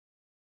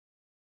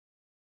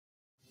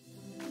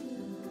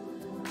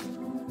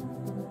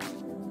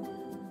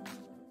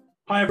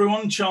Hi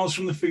everyone, Charles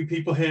from The Food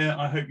People here.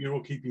 I hope you're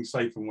all keeping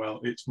safe and well.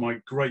 It's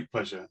my great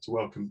pleasure to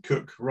welcome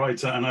cook,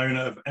 writer and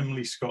owner of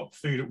Emily Scott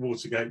Food at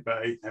Watergate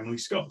Bay, Emily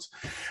Scott.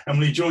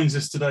 Emily joins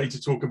us today to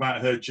talk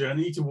about her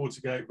journey to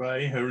Watergate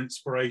Bay, her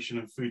inspiration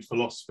and food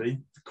philosophy,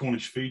 the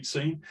Cornish food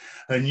scene,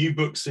 her new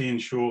book, Sea and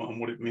Shore, and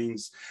what it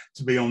means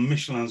to be on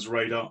Michelin's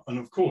radar, and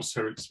of course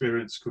her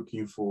experience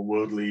cooking for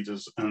world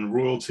leaders and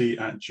royalty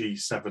at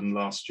G7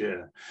 last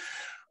year.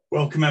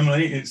 Welcome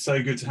Emily, it's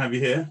so good to have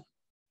you here.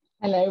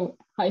 Hello.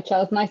 Hi,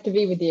 Charles. Nice to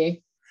be with you.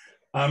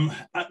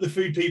 At The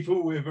Food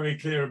People, we're very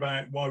clear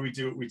about why we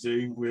do what we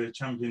do. We're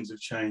champions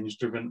of change,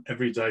 driven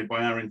every day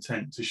by our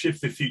intent to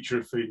shift the future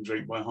of food and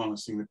drink by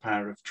harnessing the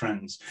power of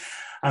trends.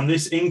 And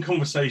this In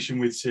Conversation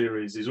With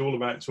series is all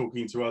about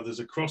talking to others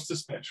across the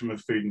spectrum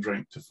of food and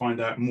drink to find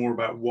out more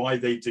about why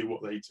they do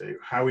what they do,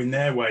 how in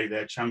their way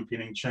they're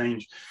championing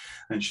change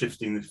and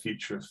shifting the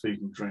future of food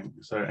and drink.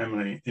 So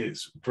Emily,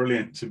 it's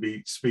brilliant to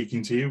be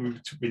speaking to you.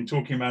 We've been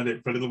talking about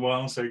it for a little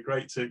while, so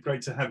great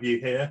to have you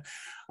here.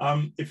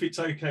 If it's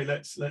okay,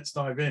 let's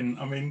dive in.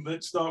 I mean,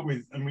 let's start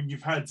with,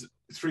 you've had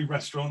 3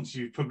 restaurants,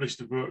 you've published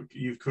a book,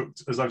 you've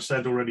cooked, as I've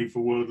said already, for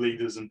world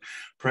leaders and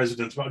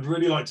presidents, but I'd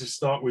really like to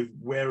start with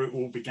where it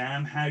all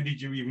began. How did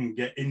you even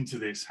get into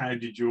this? How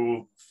did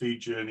your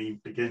food journey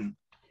begin?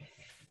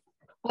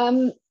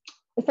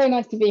 It's so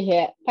nice to be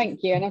here.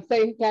 Thank you. And I'm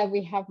so glad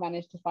we have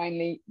managed to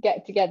finally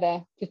get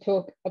together to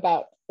talk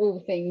about all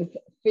things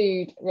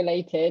food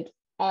related.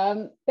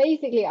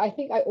 Basically, I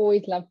think I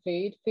always loved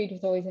food. Food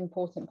was always an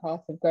important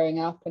part of growing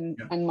up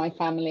and my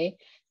family.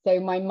 So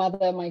my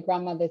mother, my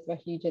grandmothers were a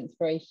huge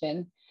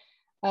inspiration.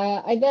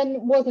 I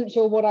then wasn't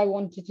sure what I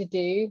wanted to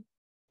do.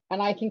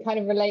 And I can kind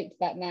of relate to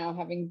that now,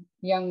 having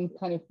young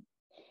kind of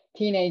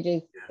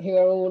teenagers who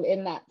are all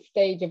in that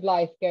stage of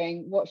life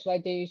going, what should I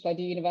do? Should I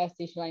do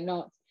university? Should I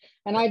not?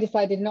 And I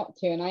decided not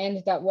to. And I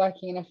ended up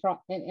working in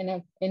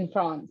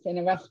France, in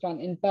a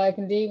restaurant in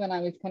Burgundy when I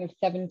was kind of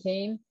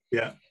 17.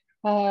 Yeah.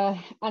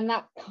 And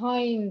that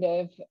kind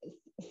of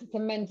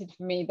cemented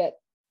for me that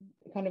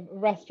kind of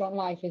restaurant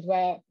life is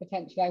where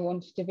potentially I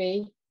wanted to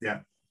be.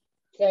 Yeah.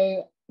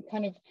 So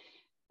kind of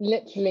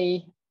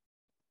literally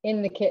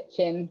in the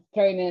kitchen,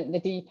 thrown in at the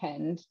deep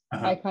end,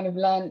 I kind of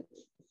learned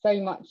so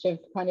much of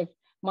kind of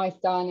my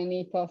style and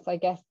ethos, I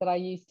guess, that I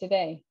use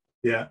today.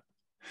 Yeah.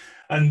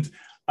 And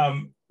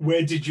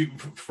where did you,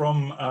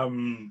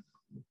 from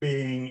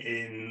being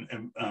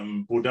in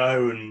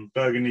Bordeaux and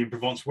Burgundy and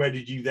Provence, where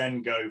did you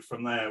then go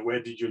from there?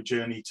 Where did your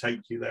journey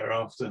take you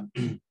thereafter?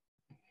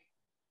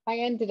 I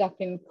ended up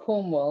in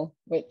Cornwall,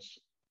 which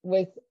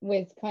was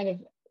kind of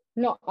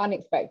not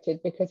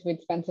unexpected because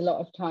we'd spent a lot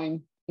of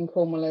time in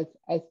Cornwall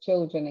as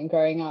children and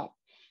growing up.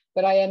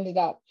 But I ended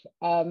up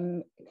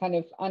kind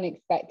of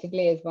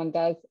unexpectedly, as one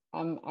does.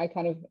 I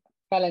kind of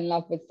fell in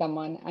love with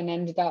someone and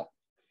ended up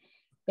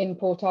in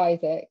Port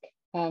Isaac.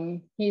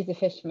 He's a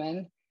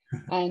fisherman.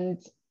 And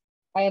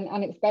I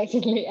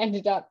unexpectedly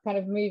ended up kind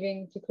of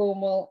moving to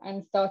Cornwall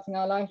and starting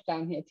our life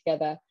down here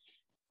together.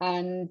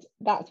 And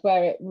that's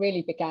where it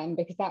really began,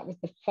 because that was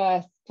the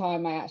first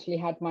time I actually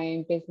had my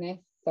own business.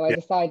 So I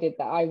decided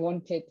that I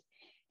wanted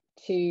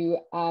to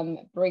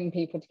bring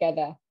people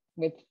together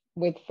with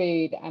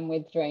food and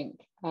with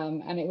drink.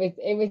 And it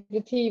was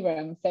the tea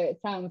room. So it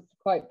sounds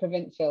quite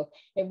provincial.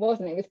 It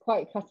wasn't. It was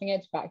quite cutting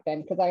edge back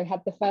then, because I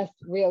had the first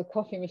real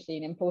coffee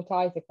machine in Port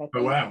Isaac, I think.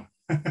 Oh, wow.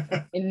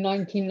 In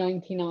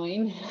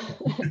 1999.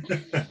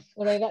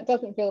 Although that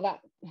doesn't feel that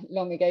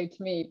long ago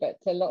to me,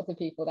 but to lots of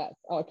people that's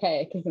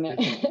archaic, isn't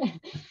it?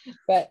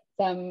 But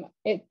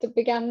it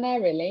began there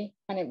really,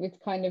 and it was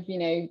kind of, you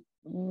know,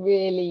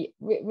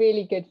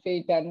 really good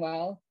food done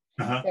well.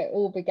 So it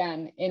all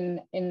began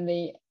in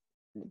the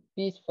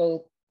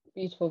beautiful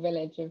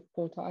village of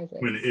Port Isaac.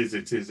 Well, it is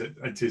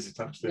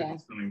absolutely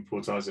stunning,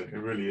 Port Isaac. It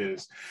really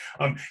is.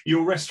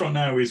 Your restaurant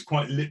now is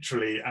quite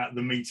literally at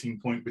the meeting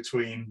point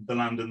between the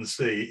land and the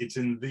sea. It's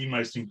in the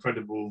most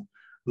incredible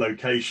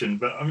location.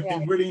 But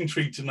I'm really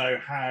intrigued to know,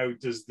 how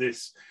does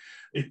this?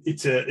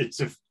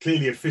 It's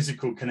clearly a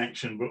physical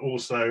connection, but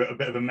also a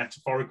bit of a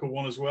metaphorical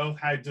one as well.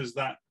 How does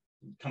that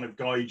kind of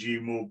guide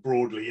you more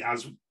broadly,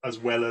 as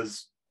well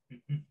as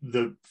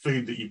the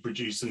food that you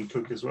produce and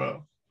cook as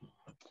well?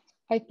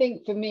 I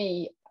think for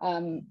me,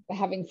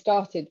 having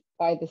started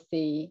by the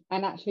sea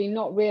and actually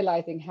not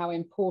realizing how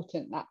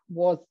important that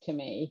was to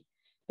me,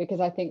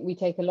 because I think we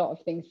take a lot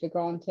of things for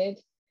granted.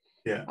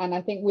 Yeah. And I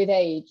think with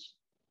age,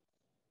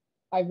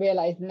 I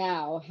realize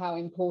now how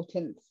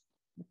important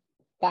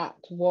that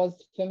was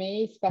for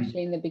me,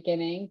 especially in the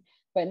beginning.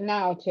 But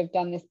now to have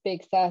done this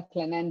big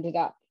circle and ended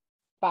up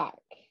back,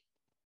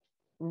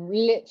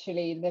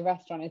 literally the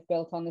restaurant is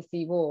built on the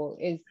sea wall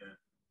is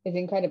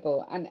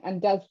incredible,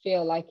 and does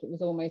feel like it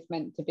was almost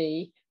meant to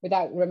be,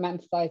 without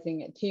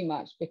romanticizing it too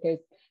much, because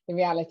the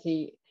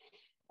reality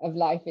of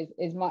life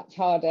is much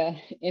harder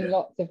in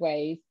lots of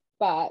ways.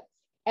 But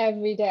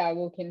every day I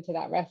walk into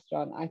that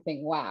restaurant, I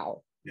think,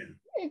 wow,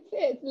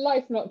 it's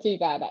life's not too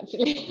bad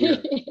actually.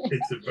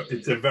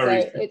 It's a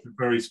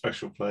very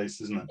special place,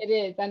 isn't it? It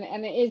is, and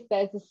it is.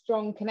 There's a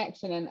strong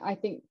connection, and I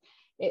think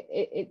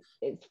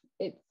it's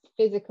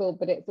physical,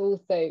 but it's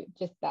also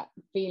just that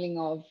feeling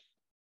of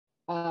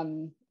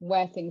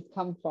where things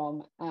come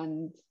from,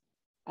 and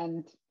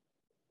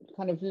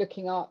kind of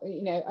looking at,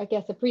 you know, I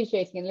guess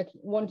appreciating and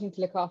wanting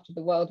to look after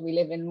the world we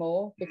live in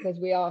more, because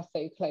we are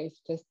so close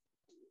to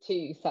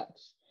such,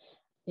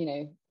 you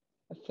know,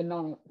 a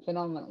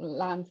phenomenal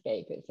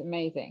landscape. It's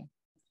amazing.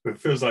 It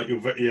feels like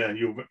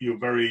you're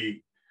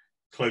very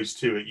close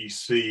to it. You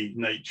see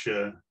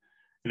nature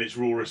in its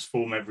rawest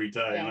form every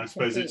day, and I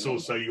suppose completely. It's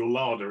also your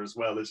larder as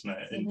well, isn't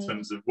it? In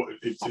terms of what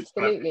it's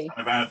kind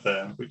of out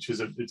there, which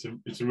is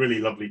it's a really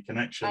lovely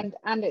connection.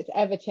 And it's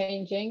ever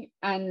changing,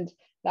 and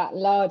that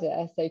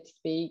larder, so to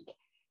speak,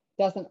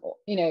 doesn't,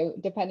 you know,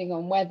 depending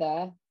on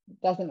weather,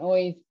 doesn't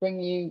always bring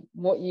you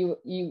what you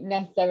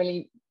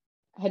necessarily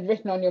had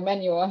written on your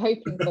menu or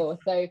hoping for.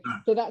 So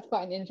that's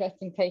quite an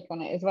interesting take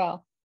on it as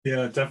well.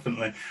 Yeah,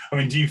 definitely. I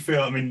mean, do you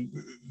feel, I mean,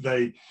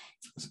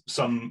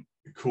 some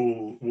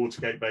call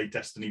Watergate Bay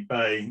Destiny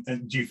Bay,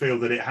 and do you feel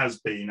that it has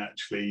been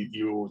actually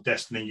your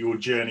destiny, your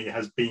journey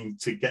has been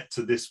to get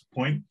to this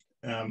point,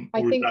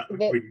 or is that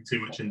reading too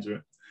much into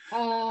it?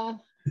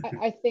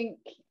 I think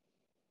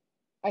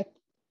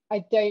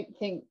I don't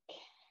think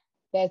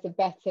there's a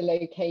better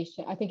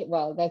location. I think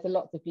there's a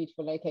lots of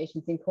beautiful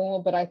locations in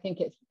Cornwall, but I think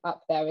it's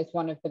up there as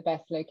one of the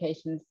best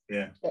locations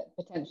that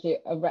potentially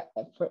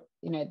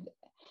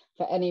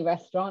for any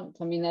restaurant.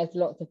 I mean, there's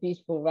lots of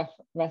beautiful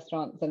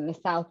restaurants in the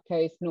South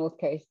Coast, North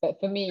Coast, but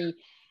for me,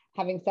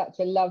 having such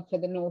a love for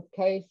the North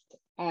Coast,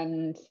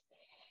 and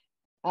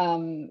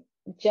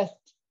just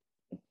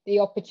the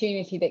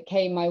opportunity that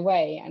came my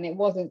way, and it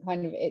wasn't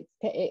kind of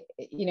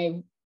you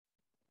know,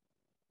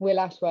 Will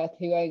Ashworth,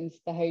 who owns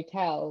the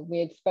hotel, we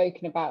had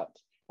spoken about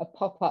a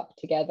pop-up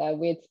together.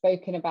 We had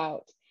spoken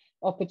about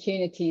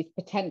opportunities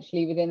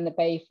potentially within the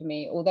Bay for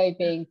me, although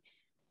being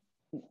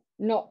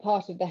not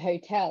part of the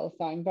hotel,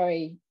 so I'm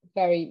very,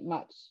 very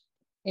much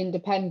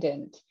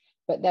independent,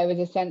 but there was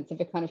a sense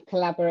of a kind of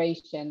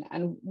collaboration.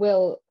 And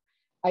Will,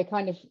 I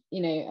kind of,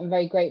 you know, I'm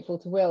very grateful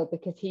to Will,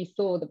 because he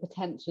saw the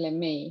potential in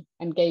me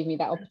and gave me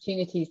that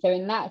opportunity. So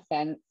in that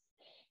sense,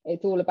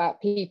 it's all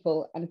about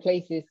people and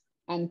places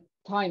and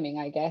timing,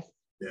 I guess.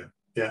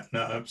 Yeah,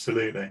 no,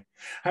 absolutely.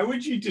 How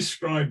would you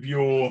describe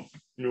your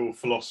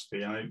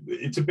philosophy? I mean,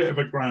 it's a bit of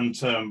a grand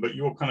term, but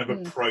your kind of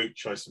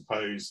approach, I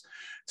suppose,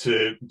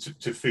 to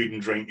food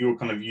and drink, your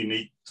kind of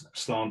unique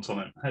slant on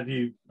it. How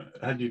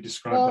do you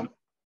describe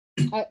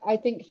that? I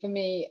think for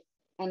me,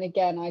 and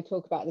again, I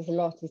talk about this a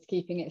lot, is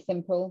keeping it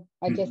simple.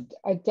 I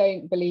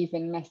don't believe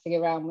in messing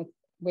around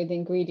with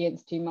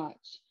ingredients too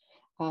much,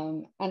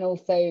 and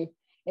also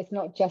it's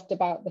not just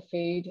about the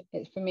food.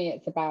 For me,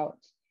 it's about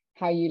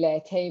how you lay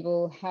a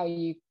table, how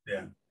you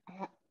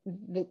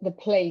the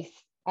place,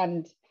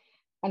 and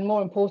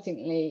more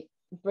importantly,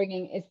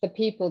 it's the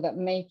people that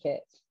make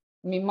it.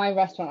 I mean, my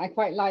restaurant, I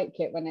quite like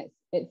it when it's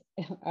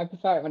I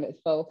prefer it when it's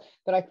full,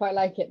 but I quite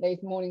like it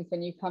those mornings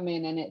when you come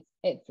in and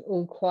it's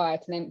all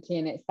quiet and empty,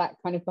 and it's that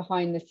kind of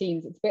behind the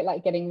scenes. It's a bit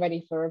like getting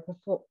ready for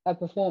a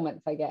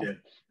performance, I guess.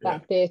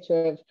 That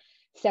theatre of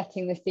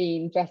setting the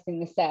scene, dressing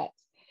the set.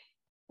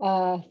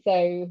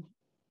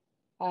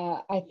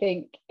 I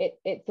think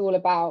it's all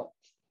about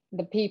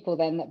the people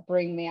then that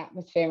bring the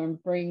atmosphere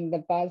and bring the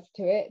buzz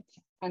to it,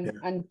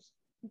 and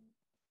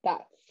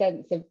that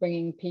sense of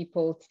bringing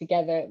people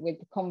together with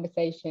the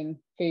conversation,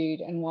 food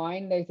and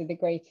wine. Those are the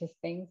greatest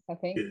things, I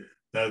think.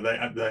 No,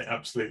 they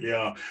absolutely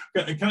are.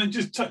 Can I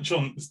just touch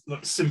on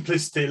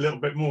simplicity a little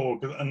bit more?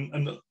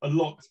 And a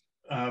lot,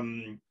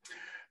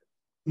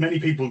 many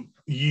people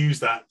use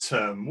that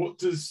term. What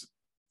does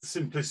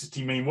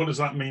simplicity mean? What does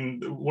that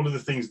mean? What are the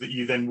things that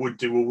you then would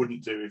do or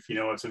wouldn't do, if you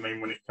know what I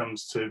mean, when it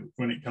comes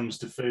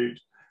to food?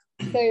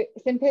 So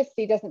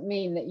simplicity doesn't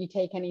mean that you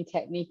take any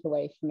technique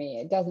away from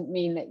me. It doesn't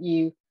mean that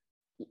you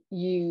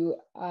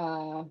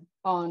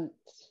aren't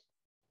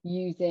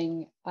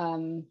using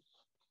kind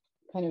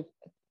of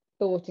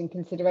thought and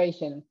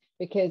consideration,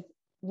 because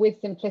with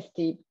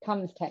simplicity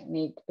comes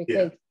technique,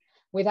 because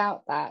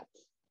without that,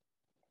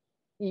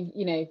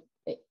 you know,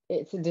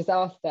 it's a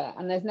disaster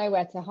and there's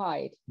nowhere to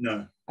hide.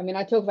 No. I mean,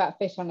 I talk about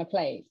fish on a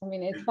plate. I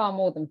mean, it's far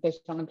more than fish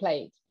on a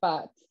plate,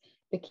 but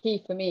the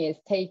key for me is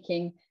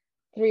taking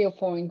 3 or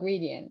 4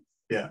 ingredients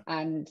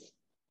and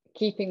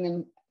keeping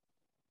them,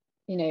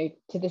 you know,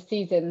 to the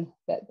season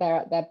that they're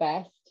at their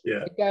best.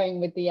 So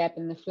going with the ebb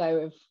and the flow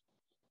of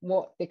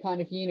what the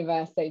kind of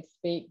universe, so to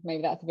speak,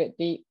 maybe that's a bit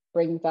deep,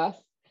 brings us.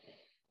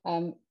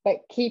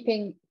 But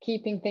keeping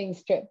things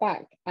stripped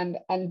back and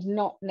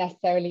not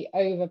necessarily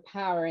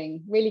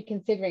overpowering, really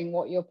considering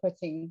what you're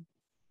putting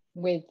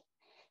with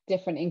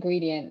different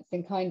ingredients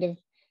and kind of,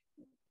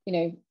 you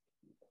know,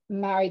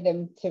 marry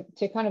them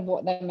to kind of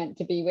what they're meant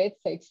to be with,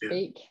 so to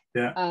speak.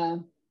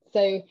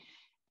 So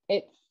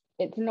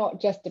it's not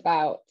just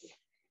about,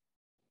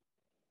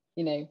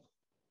 you know,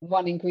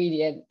 one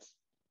ingredient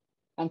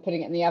and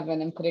putting it in the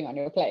oven and putting it on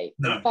your plate.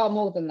 No. It's far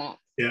more than that.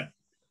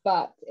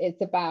 But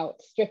it's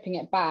about stripping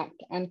it back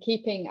and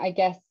keeping, I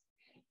guess,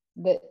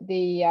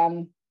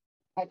 the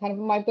kind of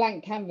my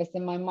blank canvas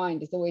in my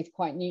mind is always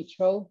quite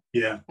neutral.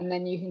 Yeah. And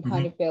then you can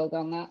kind of build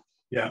on that.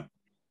 Yeah.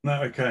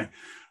 No, okay.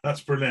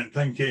 That's brilliant.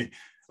 Thank you.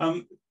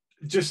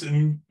 Just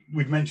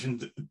we've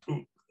mentioned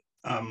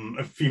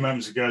a few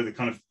moments ago the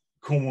kind of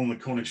Cornwall and the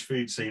Cornish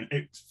food scene.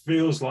 It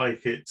feels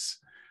like it's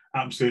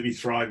absolutely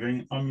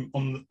thriving. I'm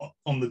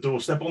on the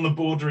doorstep, on the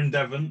border in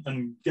Devon,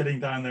 and getting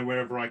down there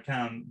wherever I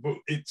can. But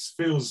it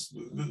feels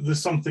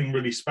there's something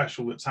really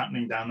special that's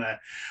happening down there.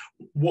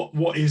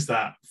 What is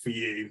that for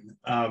you?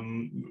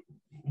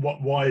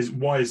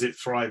 Why is it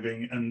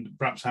thriving, and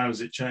perhaps how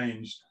has it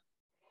changed?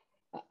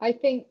 I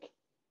think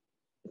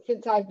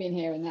since I've been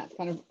here, and that's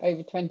kind of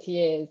over 20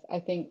 years, I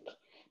think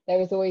there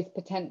was always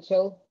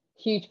potential,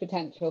 huge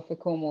potential for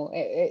Cornwall.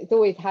 It's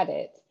always had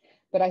it,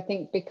 but I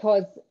think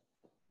because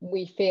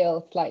we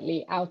feel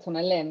slightly out on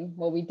a limb,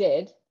 well, we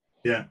did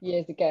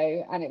years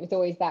ago, and it was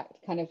always that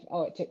kind of,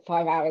 oh, it took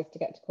 5 hours to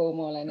get to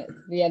Cornwall and it's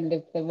the end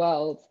of the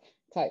world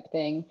type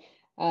thing.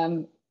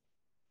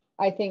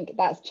 I think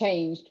that's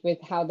changed with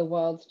how the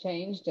world's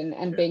changed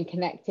and being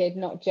connected,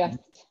 not just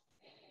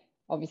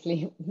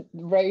obviously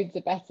roads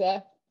are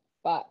better,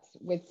 but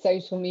with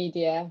social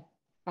media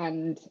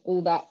and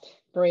all that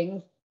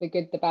brings, the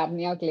good, the bad and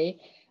the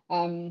ugly,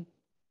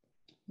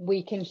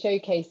 we can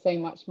showcase so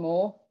much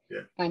more.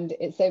 And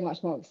it's so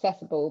much more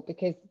accessible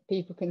because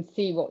people can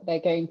see what they're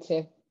going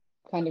to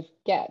kind of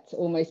get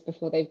almost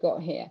before they've got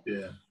here.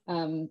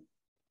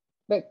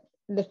 But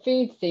the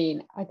food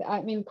scene,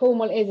 I mean,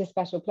 Cornwall is a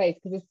special place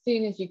because as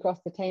soon as you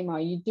cross the Tamar,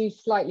 you do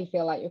slightly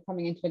feel like you're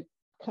coming into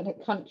a kind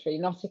of country,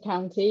 not a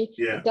county.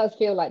 It does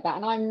feel like that.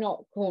 And I'm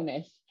not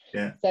Cornish.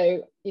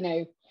 So, you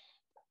know,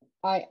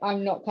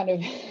 I'm not kind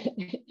of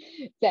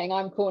saying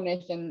I'm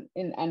Cornish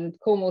and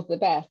Cornwall's the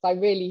best. I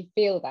really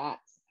feel that,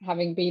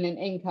 having been an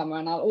incomer,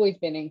 and I'll always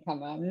be an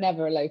incomer. I'm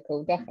never a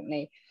local,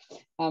 definitely.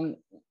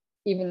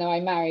 Even though I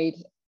married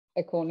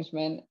a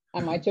Cornishman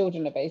and my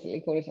children are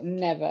basically Cornish, I'm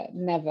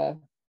never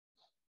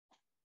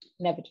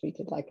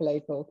treated like a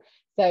local.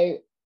 So,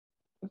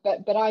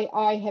 but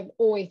I have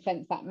always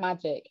sensed that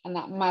magic, and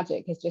that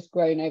magic has just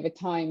grown over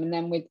time. And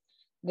then with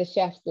the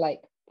chefs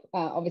like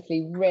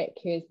obviously Rick,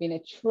 who has been a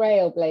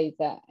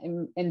trailblazer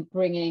in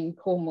bringing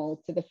Cornwall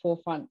to the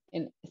forefront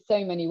in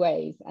so many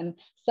ways, and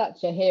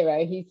such a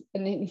hero. He's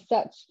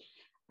such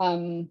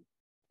a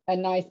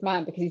nice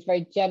man because he's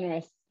very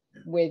generous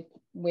with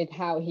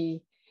how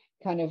he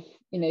kind of,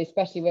 you know,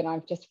 especially when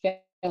I've just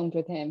filmed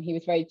with him, he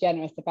was very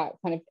generous about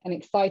kind of and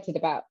excited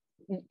about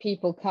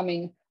people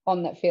coming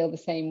on that feel the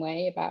same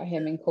way about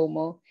him in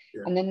Cornwall.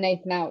 And then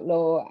Nathan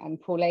Outlaw and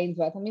Paul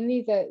Ainsworth. I mean,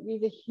 these are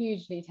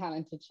hugely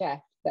talented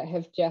chefs that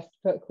have just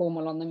put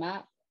Cornwall on the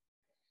map.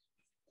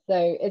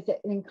 So it's an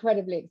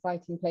incredibly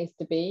exciting place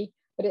to be,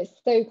 but it's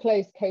so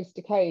close coast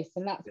to coast,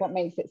 and that's what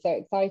makes it so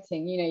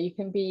exciting. You know, you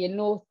can be in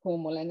North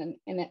Cornwall and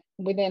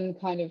within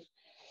kind of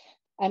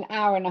an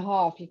hour and a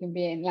half you can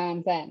be in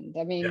Land's End.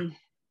 I mean,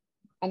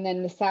 and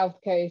then the south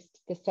coast,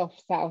 the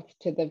soft south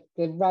to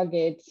the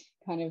rugged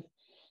kind of,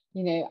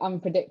 you know,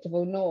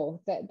 unpredictable north.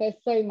 There's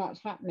so much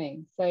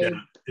happening. So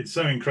it's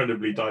so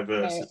incredibly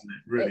diverse, isn't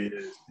it? Really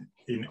is.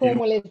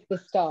 Cornwall is the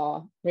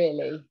star,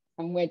 really,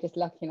 and we're just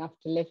lucky enough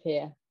to live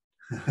here.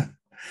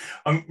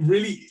 I'm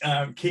really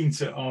keen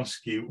to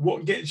ask you,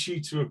 what gets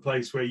you to a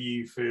place where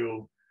you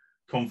feel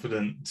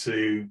confident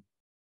to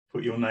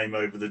put your name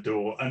over the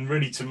door and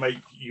really to make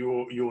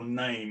your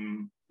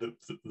name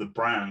the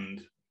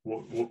brand,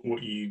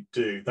 what you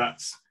do?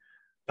 That's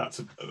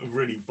a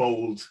really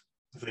bold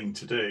thing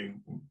to do.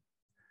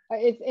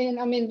 It's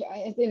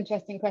an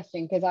interesting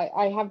question because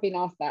I have been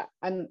asked that,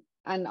 and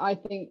I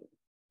think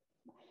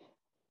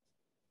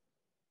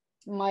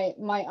my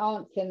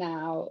answer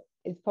now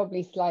is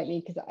probably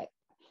slightly, because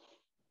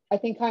I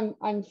think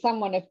I'm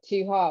someone of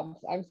two halves.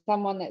 I'm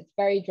someone that's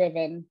very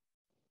driven,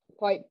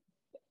 quite,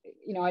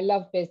 you know, I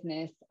love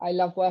business, I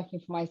love working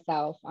for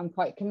myself, I'm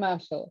quite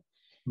commercial.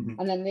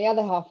 And then the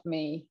other half of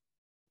me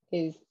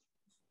is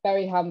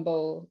very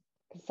humble,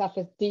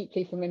 suffers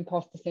deeply from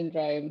imposter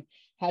syndrome,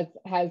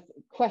 has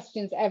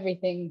questions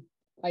everything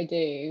I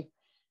do,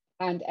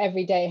 and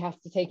every day has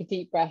to take a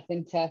deep breath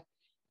into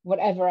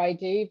whatever I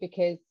do,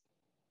 because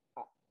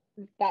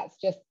that's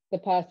just the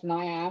person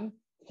I am.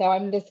 So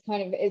I'm just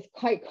kind of, it's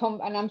quite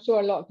and I'm sure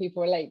a lot of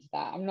people relate to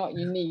that. I'm not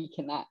unique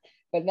in that,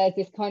 but there's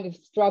this kind of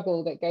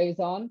struggle that goes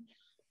on.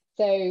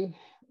 So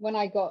when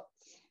I got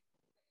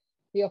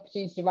the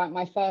opportunity to write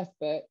my first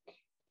book,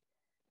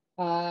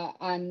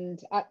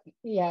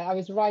 I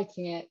was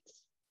writing it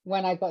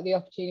when I got the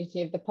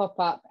opportunity of the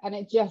pop-up, and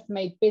it just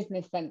made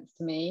business sense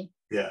to me.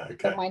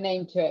 Put my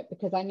name to it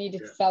because I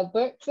needed to sell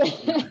books.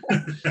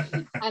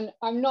 And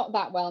I'm not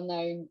that well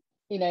known,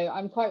 you know,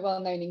 I'm quite well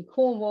known in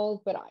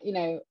Cornwall, but you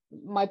know,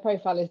 my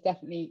profile is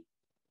definitely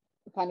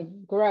kind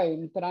of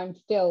grown, but I'm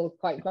still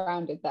quite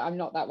grounded that I'm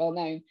not that well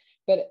known.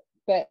 But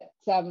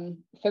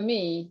for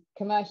me,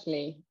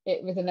 commercially,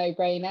 it was a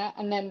no-brainer.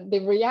 And then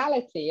the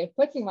reality of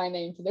putting my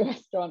name to the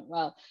restaurant,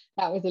 well,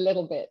 that was a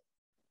little bit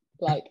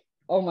like,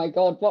 oh my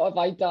God, what have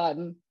I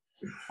done?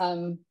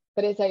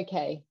 But it's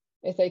okay.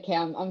 It's okay.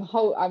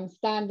 I'm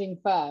standing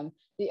firm.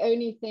 The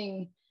only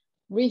thing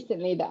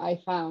recently that I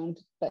found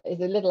that is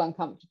a little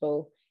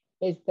uncomfortable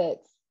is that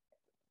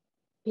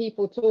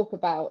people talk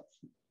about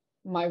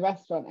my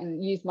restaurant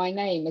and use my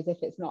name as if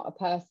it's not a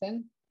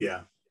person.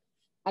 Yeah.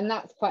 And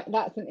that's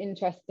an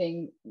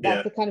interesting,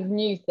 that's a kind of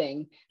new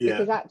thing,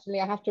 because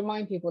actually I have to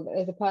remind people that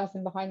there's a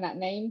person behind that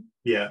name.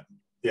 Yeah.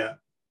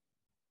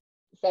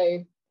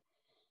 So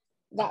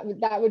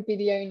that would be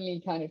the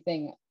only kind of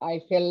thing I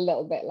feel a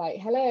little bit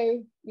like,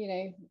 hello, you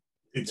know,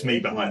 it's me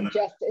behind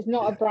that. It's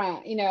not a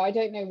brand, you know. I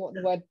don't know what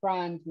the word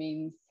brand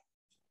means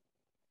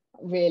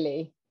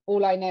really.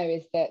 All I know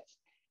is that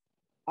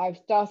I've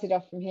started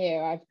off from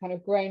here. I've kind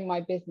of grown my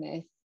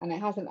business, and it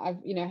hasn't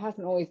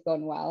always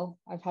gone well.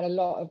 I've had a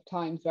lot of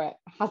times where it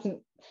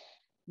hasn't,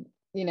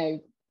 you know,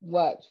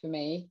 worked for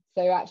me.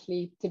 So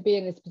actually to be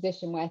in this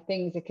position where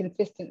things are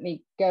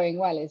consistently going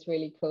well is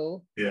really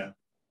cool. Yeah.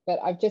 But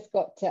I've just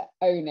got to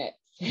own it.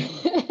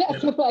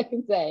 That's all I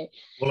can say.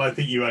 Well, I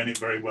think you own it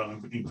very well,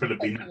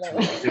 incredibly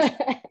naturally.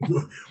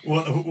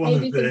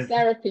 Maybe some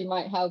therapy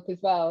might help as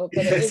well.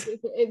 But it's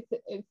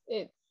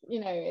you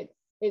know,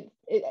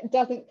 it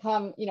doesn't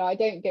come, you know, I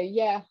don't go,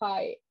 yeah,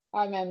 hi,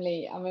 I'm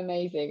Emily, I'm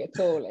amazing at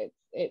all.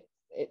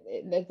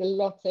 There's a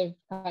lot of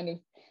kind of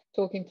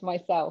talking to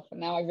myself, and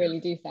now I really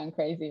do sound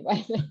crazy.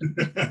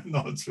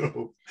 Not at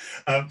all.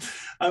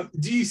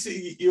 Do you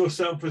see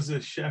yourself as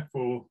a chef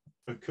or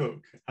a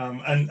cook?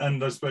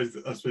 And I suppose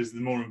the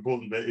more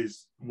important bit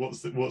is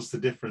what's the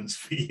difference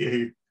for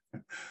you?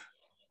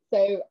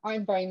 So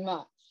I'm very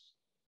much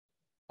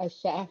a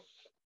chef,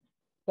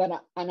 and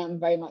I'm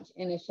very much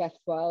in a chef's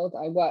world.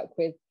 I work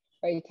with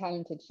very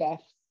talented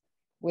chefs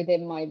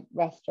within my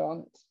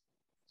restaurant,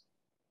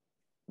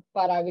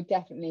 but I would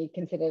definitely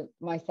consider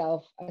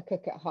myself a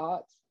cook at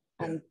heart.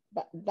 And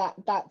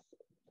that's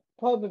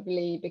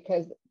probably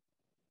because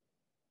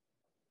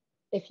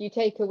if you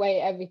take away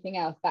everything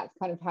else, that's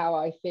kind of how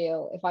I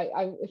feel.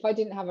 If I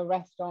didn't have a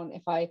restaurant,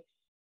 I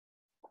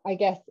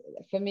guess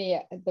for me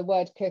the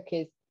word cook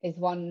is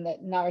one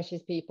that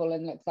nourishes people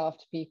and looks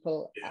after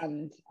people,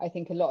 and I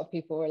think a lot of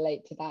people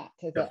relate to that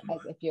as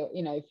if you're,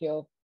 you know,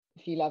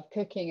 if you love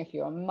cooking, if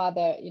you're a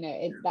mother, you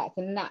know, that's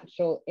a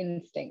natural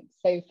instinct.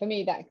 So for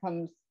me that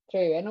comes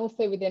through. And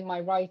also within my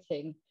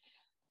writing,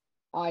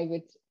 I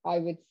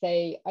would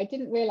say I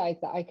didn't realize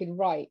that I could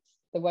write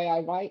the way I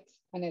write.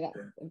 I know that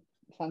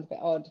sounds a bit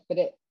odd,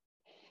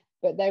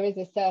 but there is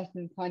a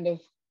certain kind of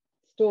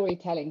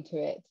storytelling to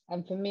it,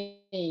 and for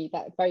me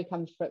that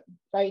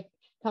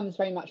comes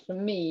very much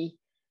from me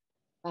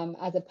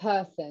as a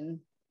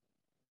person,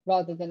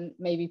 rather than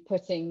maybe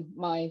putting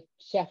my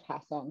chef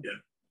hat on.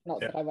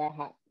 Not that I wear a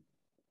hat.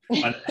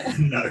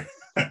 No.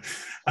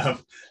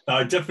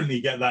 I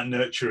definitely get that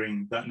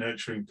nurturing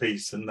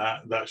piece, and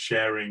that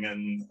sharing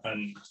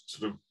and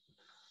sort of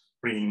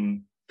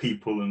bringing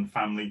people and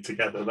family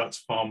together. That's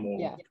far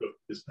more cooked,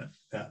 isn't it?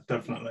 Yeah,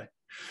 definitely.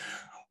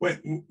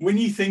 When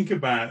you think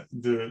about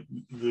the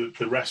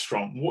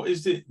restaurant, what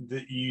is it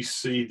that you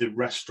see the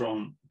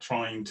restaurant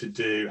trying to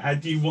do? How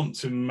do you want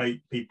to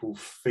make people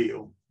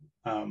feel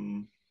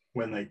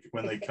when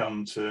they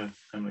come to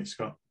Emily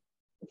Scott?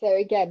 So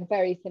again,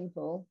 very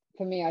simple.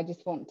 For me, I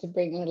just want to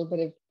bring a little bit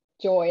of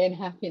joy and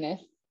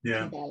happiness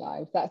to their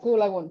lives. That's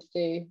all I want to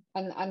do.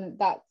 And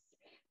that's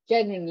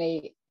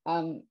genuinely,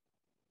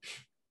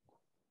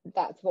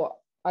 that's what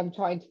I'm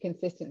trying to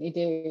consistently do.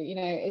 You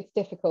know, it's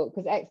difficult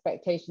because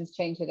expectations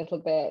change a little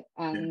bit,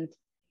 and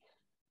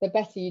the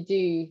better you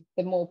do,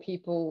 the more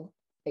people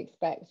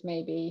expect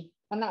maybe.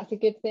 And that's a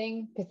good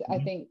thing, because I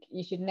think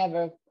you should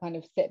never kind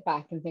of sit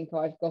back and think, oh,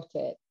 I've got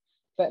it.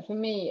 But for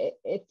me,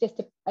 it's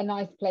just a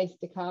nice place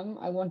to come.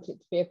 I want it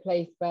to be a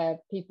place where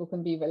people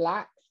can be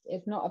relaxed.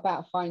 It's not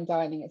about fine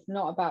dining. It's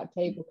not about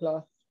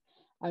tablecloths.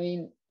 I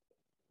mean,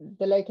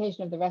 the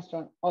location of the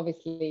restaurant,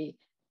 obviously,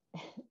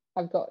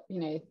 I've got, you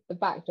know, the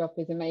backdrop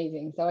is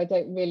amazing. So I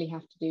don't really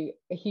have to do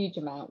a huge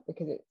amount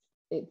because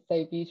it's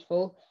so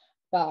beautiful.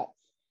 But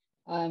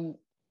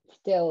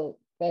still,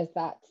 there's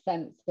that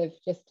sense of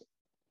just,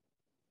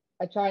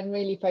 I try and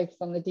really focus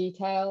on the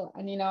detail.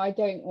 And, you know, I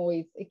don't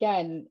always,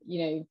 again,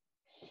 you know,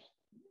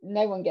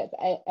 no one gets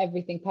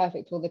everything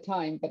perfect all the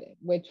time, but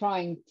we're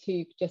trying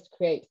to just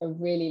create a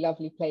really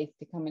lovely place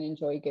to come and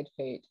enjoy good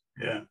food.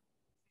 Yeah.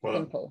 Well,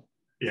 simple.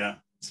 Yeah.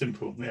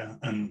 Simple, yeah,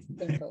 and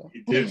simple.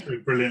 You did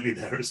it brilliantly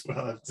there as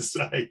well, I have to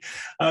say.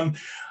 And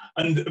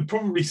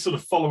probably sort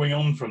of following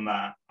on from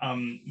that,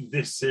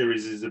 this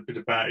series is a bit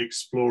about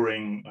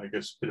exploring, I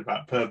guess, a bit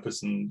about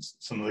purpose and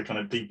some of the kind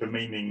of deeper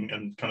meaning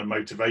and kind of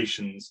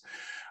motivations.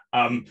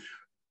 At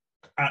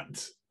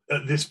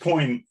this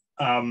point,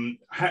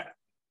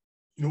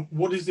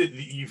 what is it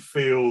that you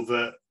feel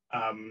that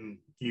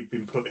you've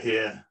been put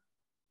here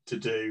to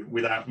do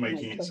without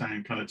making it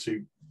sound kind of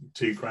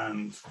too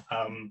grand?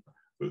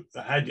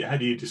 How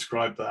do you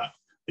describe that,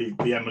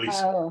 the Emily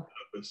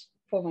purpose?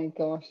 Oh my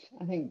gosh,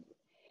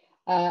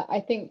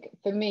 I think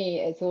for me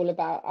it's all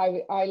about,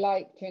 I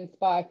like to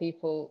inspire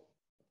people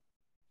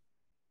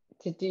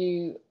to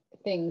do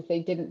things they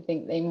didn't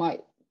think they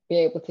might be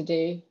able to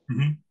do.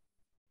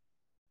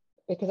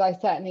 Because I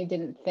certainly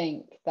didn't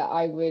think that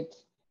I would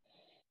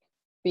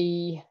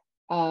be,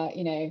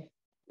 you know,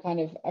 kind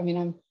of, I mean,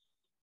 I'm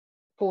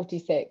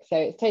 46, so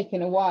it's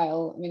taken a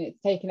while. I mean,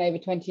 it's taken over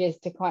 20 years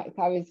to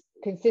I was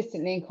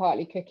consistently and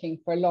quietly cooking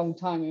for a long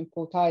time in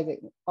Port Isaac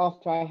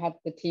after I had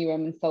the tea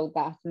room and sold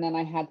that, and then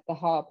I had the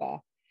harbour.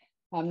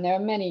 There are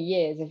many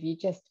years of you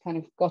just kind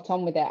of got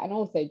on with it, and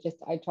also just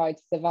I tried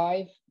to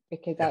survive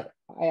because I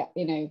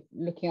you know,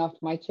 looking after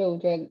my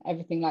children,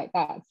 everything like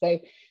that.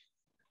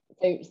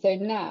 So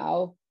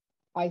now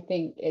I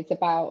think it's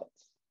about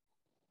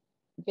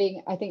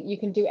being, I think you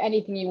can do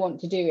anything you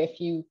want to do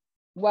if you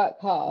work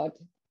hard,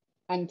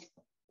 and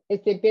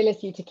it's the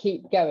ability to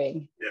keep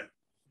going.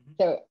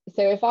 So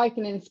if I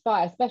can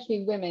inspire,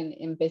 especially women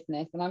in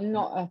business, and I'm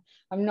not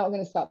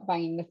going to start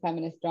banging the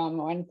feminist drum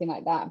or anything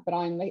like that, but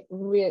I'm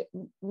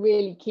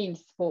really keen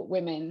to support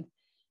women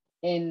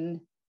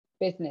in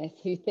business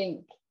who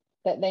think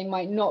that they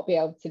might not be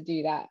able to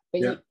do that,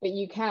 but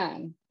you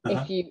can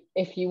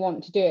if you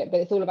want to do it. But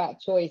it's all about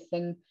choice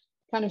and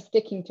kind of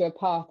sticking to a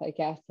path, I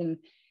guess,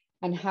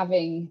 and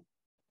having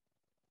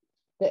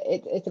that.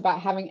 It's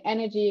about having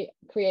energy,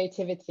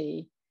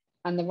 creativity,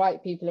 and the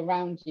right people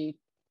around you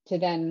to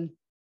then,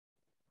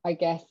 I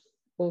guess,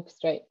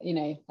 orchestrate, you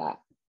know, that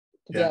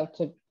to be able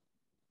to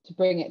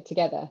bring it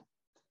together.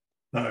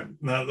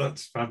 No,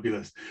 that's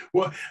fabulous.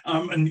 Well,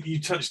 and you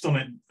touched on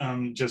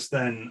it just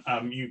then.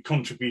 You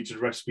contributed a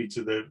recipe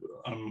to the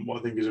what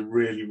I think is a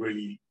really,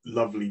 really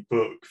lovely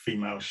book,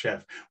 Female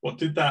Chef. What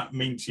did that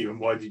mean to you, and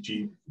why did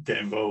you get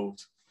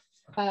involved?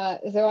 So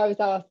I was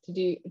asked to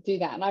do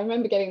that, and I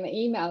remember getting the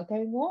email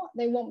going, what,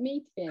 they want me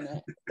to be in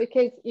it?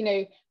 Because, you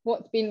know,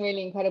 what's been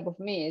really incredible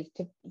for me is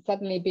to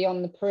suddenly be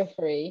on the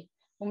periphery,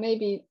 or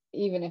maybe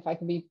even if I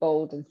can be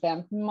bold and say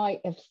I might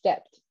have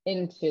stepped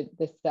into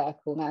the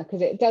circle now,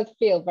 because it does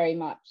feel very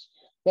much,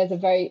 there's a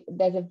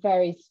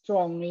very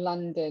strong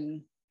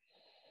London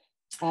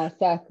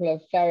circle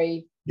of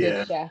very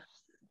good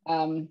chefs,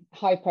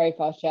 high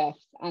profile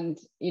chefs, and,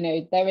 you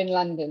know, they're in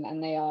London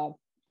and they are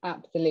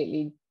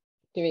absolutely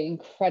doing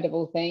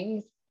incredible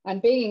things.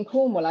 And being in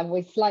Cornwall, I've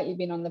always slightly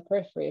been on the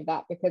periphery of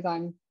that because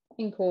I'm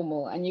in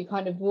Cornwall, and you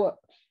kind of work.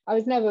 I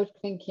was never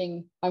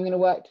thinking I'm going to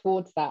work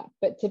towards that,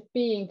 but to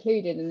be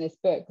included in this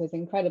book was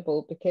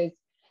incredible because,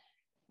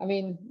 I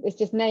mean, it's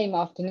just name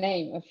after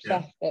name of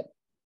chefs that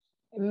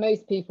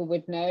most people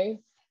would know.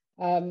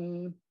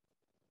 So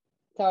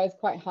I was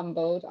quite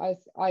humbled.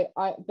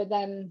 But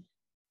then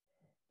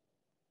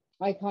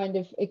I kind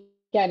of,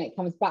 again, it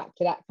comes back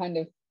to that kind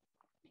of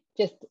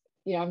just,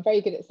 you know, I'm very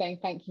good at saying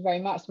thank you very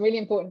much. Really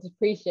important to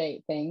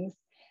appreciate things,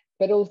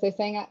 but also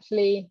saying,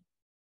 actually,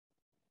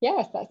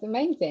 yes, that's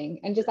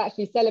amazing, and just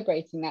actually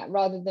celebrating that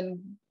rather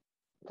than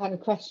kind of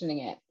questioning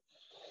it.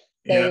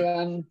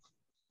 So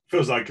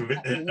feels like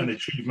an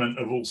achievement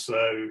of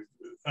also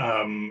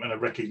and a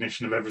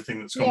recognition of everything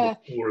that's gone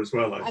before as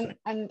well, I think.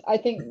 And I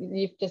think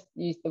you've just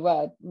used the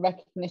word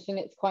recognition.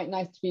 It's quite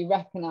nice to be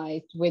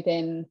recognized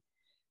within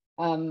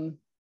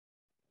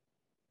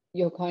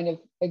your kind of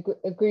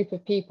a group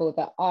of people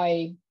that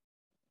I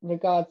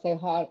regard so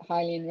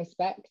highly and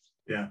respect.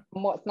 And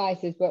what's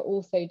nice is we're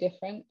all so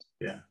different.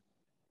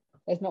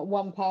 There's not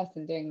one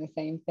person doing the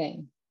same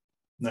thing.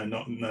 No,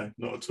 not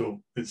at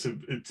all.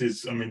 It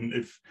is. I mean,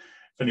 if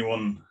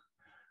anyone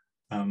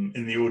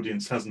in the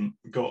audience hasn't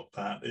got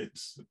that,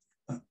 it's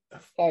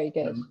very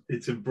good.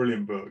 It's a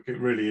brilliant book. It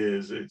really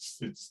is.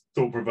 It's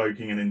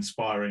thought-provoking and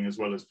inspiring, as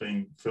well as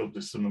being filled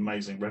with some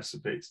amazing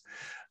recipes.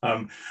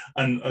 And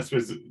I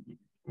suppose,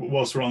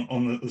 whilst we're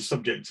on the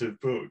subject of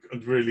book,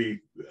 I'd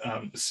really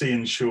Sea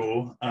and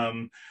Shore.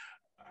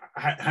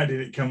 How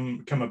did it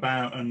come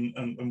about,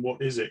 and what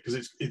is it?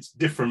 Because it's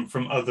different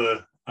from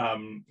other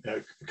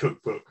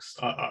cookbooks,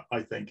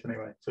 I think,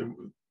 anyway. So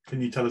can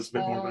you tell us a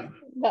bit more about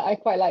that? I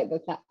quite like the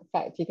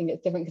fact you think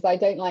it's different, because I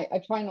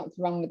try not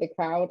to run with the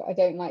crowd.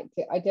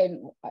 I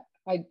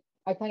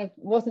kind of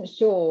wasn't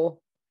sure.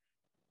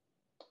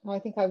 I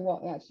think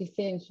actually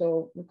Sea and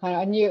Shore,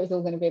 I knew it was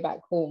all going to be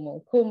about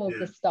Cornwall. Cornwall's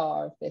the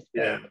star of this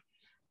book.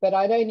 But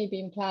I'd only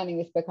been planning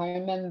this book. I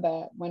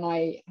remember when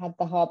I had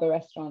the Harbour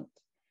restaurant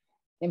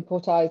in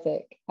Port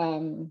Isaac,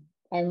 I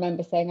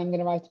remember saying, I'm going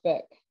to write a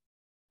book.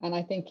 And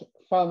I think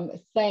from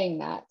saying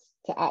that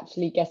to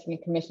actually getting a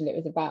commission, I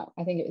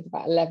think it was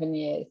about 11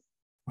 years.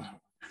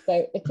 Wow.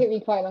 So it took me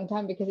quite a long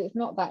time, because it's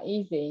not that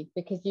easy,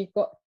 because there's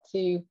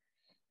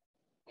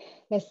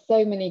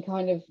so many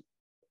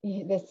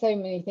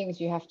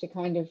things you have to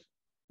kind of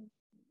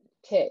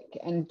tick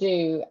and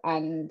do,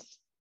 and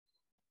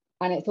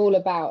it's all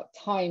about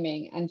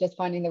timing and just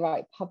finding the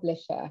right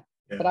publisher.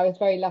 But I was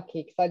very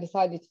lucky, because I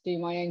decided to do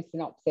my own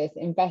synopsis,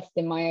 invest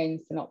in my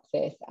own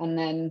synopsis, and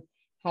then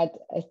had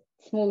a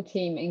small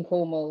team in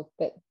Cornwall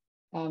that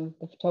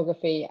the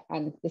photography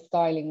and the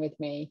styling with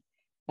me,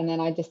 and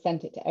then I just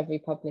sent it to every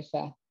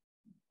publisher,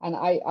 and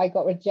I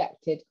got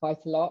rejected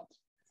quite a lot.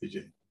 Did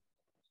you?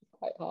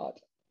 Quite hard.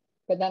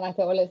 But then I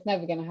thought, well, it's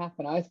never going to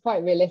happen. I was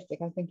quite realistic.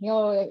 I was thinking,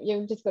 oh,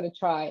 you've just got to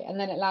try. And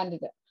then it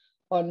landed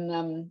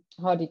on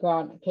Hardy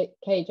Grant,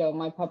 Kajol,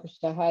 my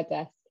publisher, her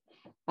desk.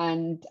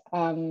 And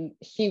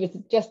she was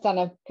just done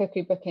a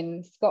cookery book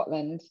in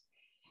Scotland.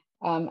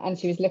 and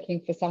she was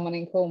looking for someone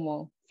in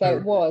Cornwall.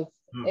 So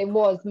it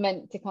was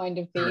meant to kind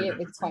of be. It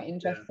was quite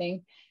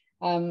interesting.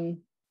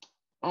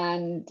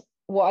 And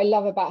what I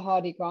love about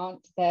Hardy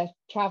Grant, their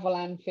travel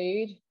and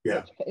food,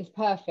 which is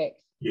perfect,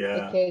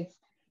 because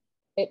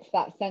it's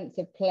that sense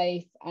of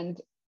place. And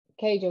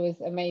Kaja was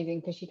amazing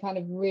because she kind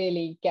of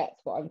really gets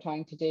what I'm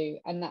trying to do,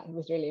 and that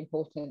was really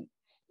important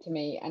to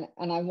me.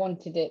 And I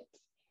wanted it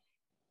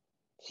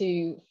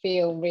to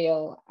feel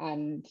real,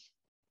 and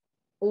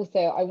also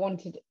I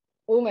wanted,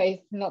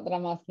 almost, not that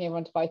I'm asking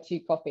everyone to buy 2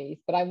 copies,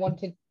 but I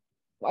wanted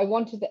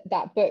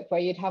that book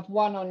where you'd have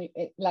one on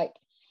it, like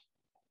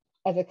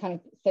as a kind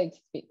of, so to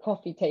speak,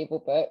 coffee table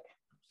book.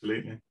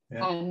 Absolutely.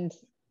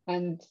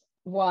 And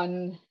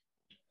one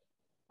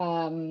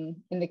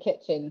in the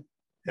kitchen,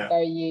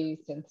 very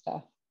used and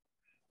stuff.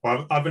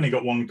 Well, I've only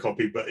got 1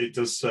 copy, but it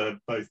does serve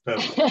both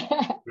purposes.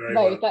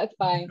 Well. That's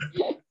fine.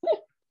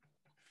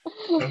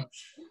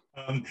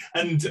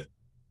 And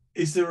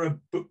is there a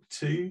book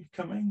 2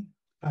 coming?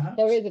 Perhaps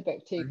there is a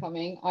book 2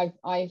 coming. I've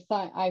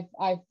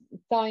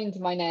signed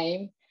my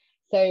name,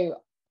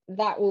 so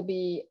that will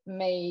be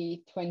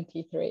May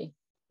 23.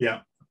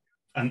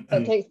 And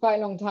it takes quite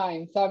a long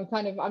time, so I'm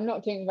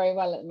not doing very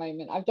well at the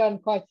moment. I've done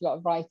quite a lot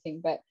of writing,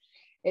 but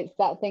it's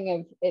that thing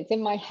of, it's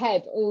in my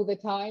head all the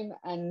time,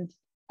 and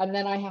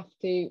then I have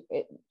to,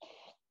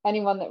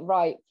 anyone that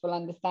writes will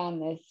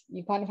understand this,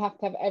 you kind of have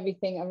to have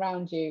everything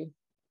around you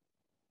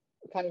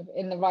kind of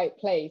in the right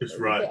place. It's a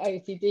bit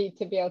OCD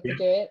to be able to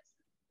do it.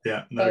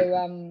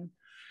 So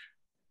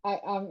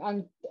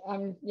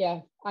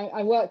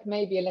I work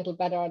maybe a little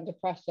better under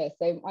pressure,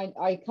 so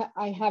I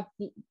have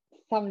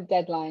some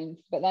deadlines,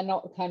 but they're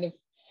not kind of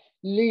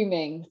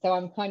looming, so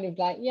I'm kind of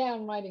like,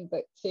 I'm writing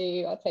book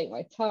 2, I'll take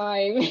my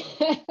time.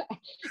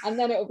 And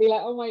then it will be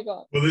like, oh my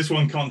god, well, this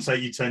one can't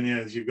take you 10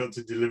 years, you've got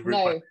to deliver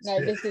it.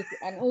 This is,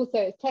 and also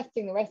it's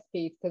testing the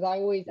recipes, because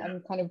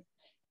I'm kind of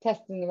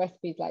testing the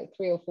recipes like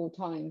 3 or 4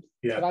 times.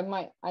 But I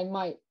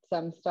might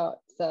start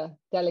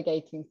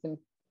delegating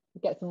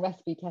get some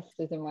recipe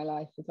testers in my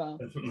life as well.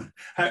 Definitely.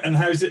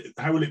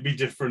 How will it be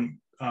different,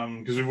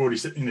 because we've already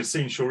said,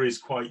 Seashore is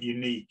quite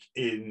unique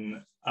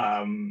in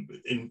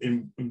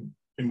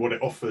what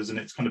it offers and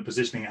its kind of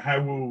positioning.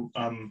 How will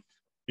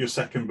your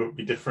second book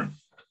be different?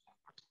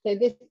 So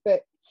this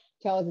book,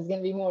 Charles, is going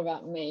to be more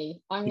about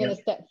me. I'm going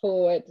to step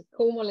forward.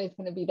 Cornwall is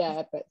going to be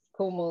there, but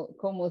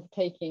Cornwall's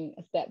taking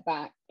a step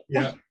back.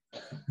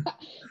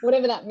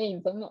 Whatever that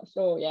means, I'm not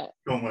sure yet.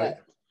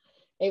 But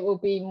it will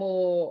be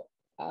more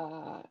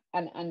I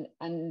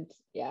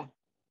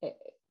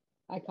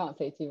can't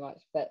say too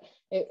much, but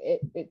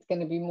it's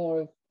going to be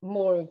more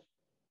of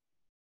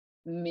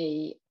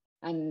me.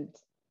 And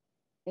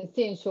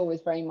Seashore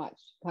was very much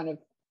kind of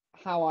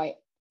how I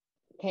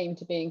came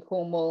to be in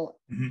Cornwall.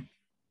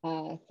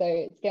 So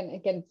it's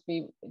going to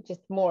be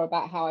just more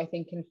about how I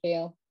think and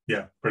feel.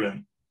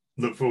 Brilliant.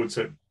 Look forward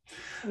to it.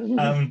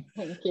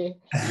 Thank you.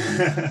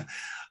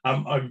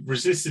 I've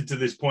resisted to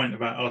this point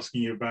about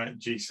asking you about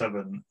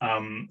G7,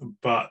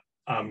 but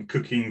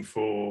cooking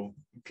for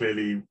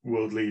clearly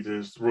world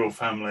leaders, the royal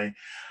family,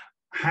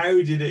 how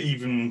did it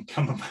even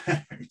come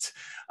about?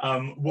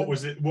 What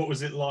was it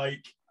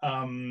like?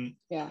 Tell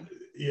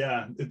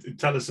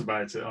us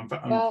about it.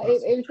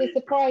 It was a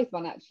surprise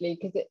one, actually,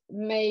 because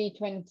May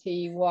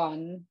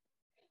 21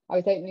 I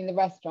was opening the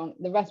restaurant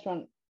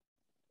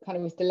kind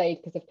of was delayed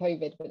because of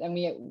COVID, but then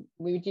we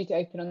were due to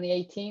open on the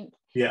 18th.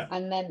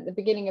 And then at the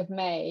beginning of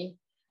May,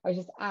 I was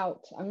just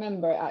out. I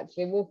remember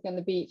actually walking on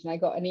the beach, and I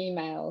got an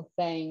email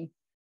saying,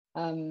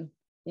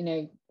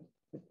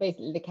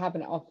 basically the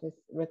Cabinet Office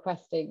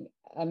requesting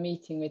a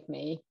meeting with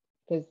me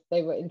because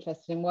they were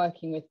interested in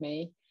working with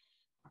me.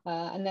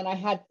 And then I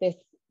had this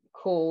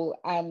call,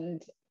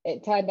 and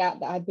it turned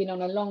out that I'd been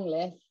on a long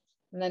list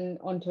and then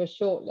onto a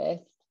short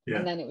list.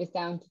 And then it was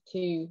down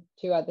to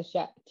two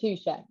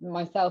chefs,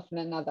 myself and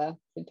another,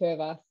 the 2 of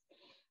us.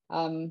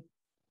 And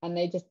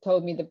they just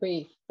told me the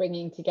brief,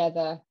 bringing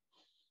together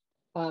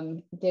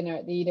dinner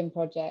at the Eden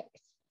Project,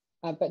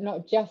 but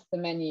not just the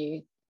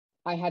menus.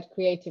 I had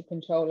creative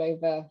control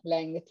over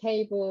laying the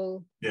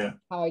table,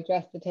 how I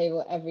dressed the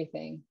table,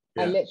 everything.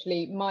 I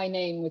literally, my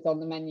name was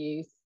on the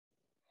menus,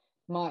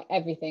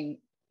 everything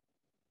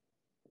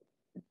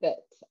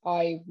that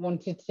I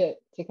wanted to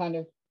kind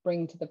of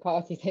bring to the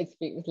party, so to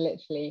speak, was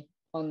literally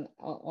on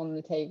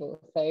the table.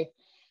 So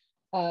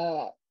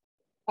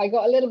I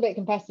got a little bit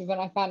competitive when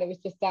I found it was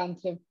just down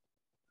to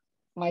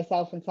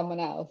myself and someone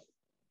else.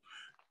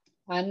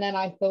 And then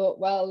I thought,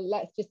 well,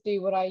 let's just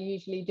do what I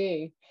usually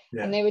do.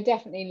 And they were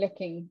definitely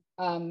looking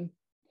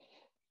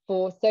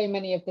for so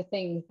many of the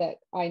things that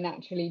I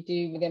naturally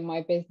do within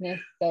my business.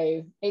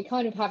 So it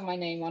kind of had my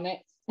name on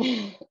it.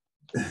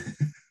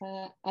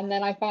 And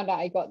then I found out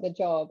I got the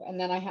job, and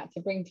then I had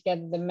to bring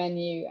together the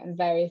menu and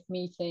various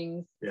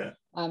meetings.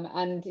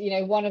 And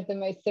one of the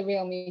most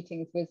surreal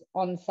meetings was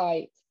on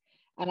site,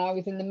 and I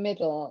was in the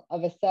middle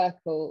of a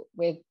circle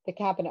with the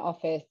Cabinet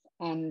Office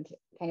and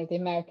kind of the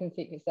American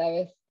Secret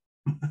Service.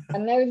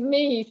 And there was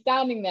me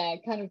standing there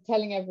kind of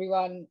telling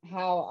everyone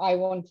how I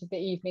wanted the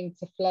evening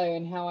to flow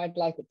and how I'd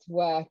like it to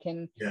work,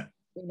 and Yeah.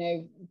 you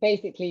know,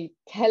 basically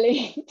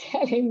telling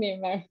the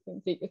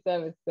American Secret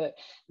Service that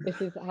this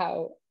is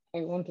how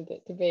I wanted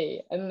it to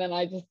be. And then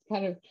I just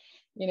kind of,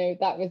 you know,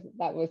 that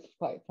was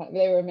quite fun.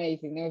 They were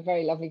amazing. They were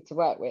very lovely to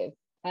work with,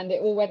 and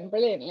it all went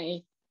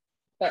brilliantly.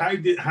 But how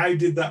did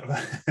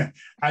that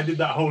how did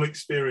that whole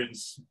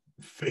experience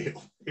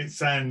feel? It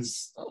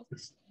sounds.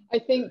 I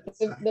think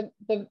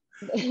the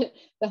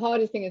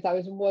hardest thing is I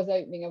was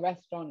opening a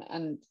restaurant,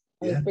 and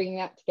I was bringing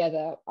that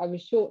together. I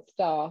was short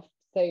staffed,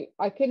 so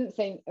I couldn't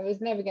say, I was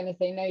never going to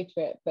say no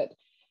to it, but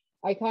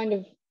I kind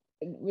of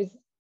was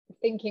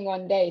thinking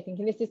one day,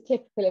 thinking this is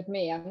typical of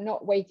me. I'm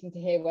not waiting to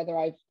hear whether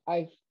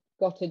I've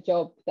got a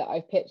job that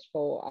I've pitched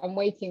for. I'm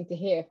waiting to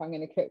hear if I'm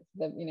going to cook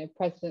for the, you know,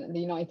 President of the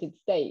United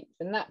States.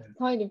 And that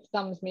kind of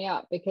sums me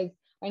up, because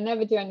I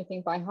never do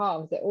anything by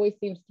halves. It always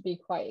seems to be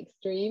quite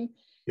extreme.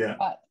 Yeah.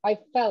 But I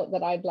felt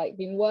that I'd like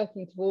been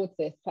working towards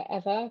this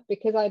forever,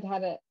 because I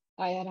had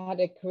had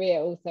a career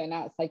also in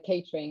outside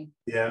catering.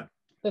 Yeah.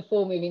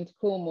 Before moving to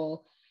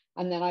Cornwall,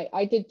 and then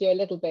I did do a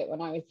little bit when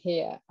I was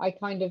here. I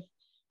kind of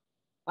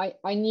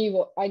I knew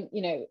what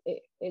you know,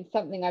 it's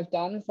something I've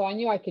done, so I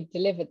knew I could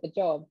deliver the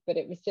job. But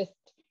it was just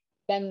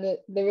then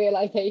the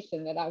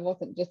realization that I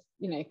wasn't just,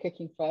 you know,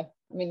 cooking for.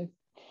 I mean,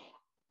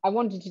 I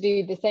wanted to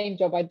do the same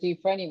job I'd do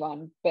for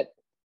anyone, but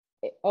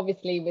it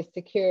obviously with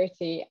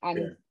security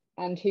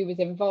and who was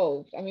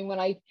involved. I mean, when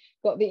I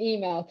got the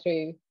email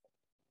through,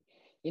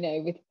 you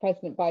know, with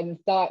President Biden's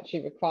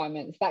dietary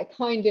requirements, that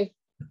kind of,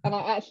 and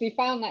I actually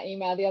found that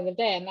email the other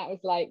day, and that was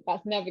like,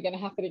 that's never going to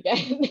happen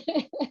again.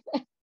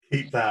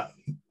 Keep that.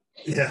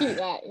 Yeah. Keep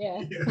that,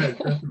 yeah. Yeah,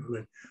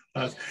 definitely.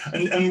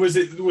 And was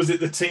it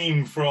the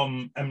team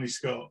from Emily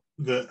Scott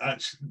that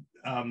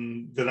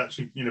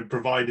actually you know,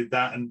 provided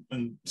that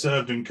and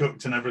served and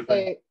cooked and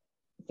everything?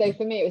 So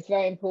for me, it was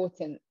very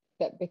important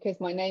that,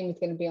 because my name was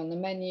going to be on the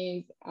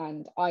menus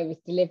and I was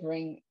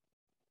delivering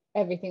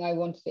everything I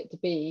wanted it to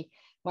be,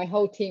 my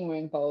whole team were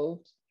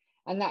involved,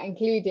 and that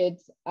included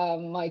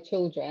my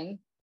children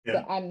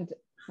and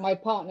my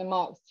partner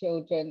Mark's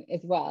children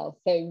as well.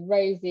 So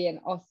Rosie and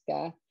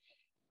Oscar,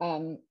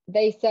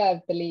 they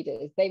served the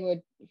leaders. They were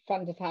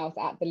front of house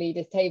at the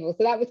leaders' table.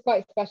 So that was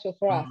quite special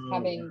for us,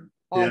 having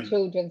our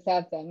children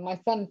serve them. My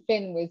son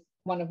Finn was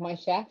one of my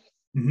chefs.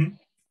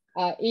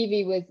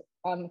 Evie was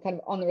kind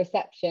of on the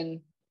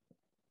reception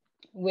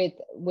with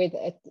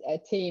a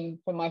team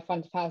from my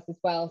front of house as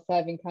well,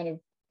 serving kind of,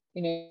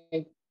 you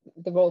know,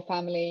 the royal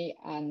family,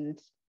 and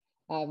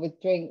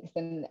with drinks.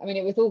 And I mean,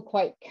 it was all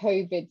quite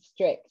COVID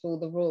strict, all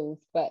the rules,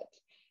 but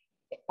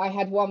I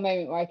had one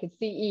moment where I could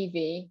see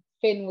Evie.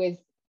 Finn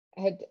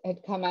had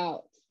come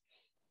out,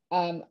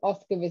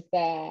 Oscar was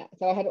there,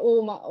 so I had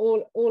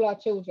all our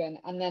children,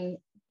 and then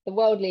the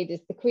world leaders,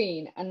 the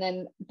Queen, and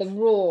then the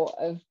roar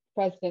of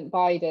President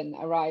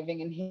Biden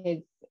arriving and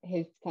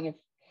his kind of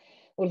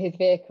all his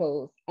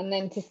vehicles, and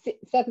then to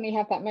suddenly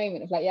have that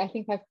moment of like, yeah, I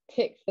think I've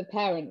ticked the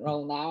parent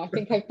role now. I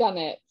think I've done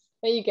it.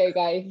 There you go,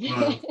 guys.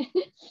 Wow.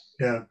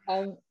 Yeah.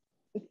 So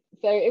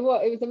it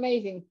was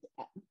amazing,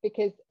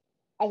 because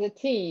as a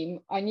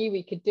team, I knew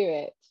we could do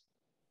it.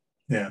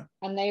 Yeah.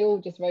 And they all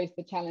just rose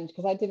the challenge,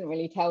 because I didn't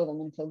really tell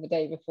them until the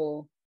day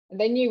before. And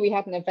they knew we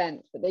had an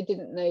event, but they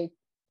didn't know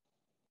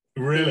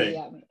really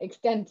the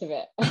extent of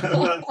it.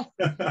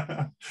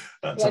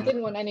 That's I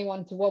didn't want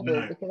anyone to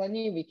wobble, because I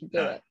knew we could do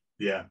it.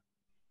 Yeah.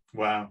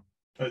 Wow.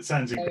 It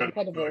sounds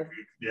incredible.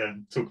 Yeah,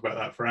 talk about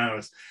that for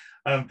hours.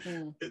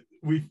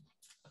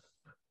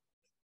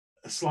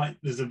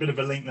 There's a bit of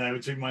a link there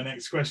between my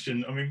next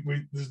question. I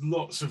mean, there's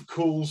lots of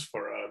calls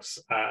for us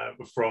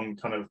from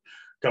kind of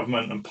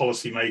government and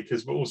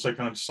policymakers, but also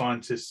kind of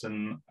scientists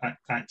and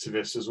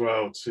activists as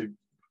well,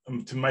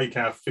 to make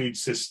our food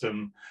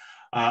system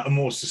a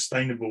more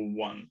sustainable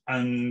one.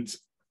 And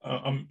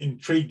I'm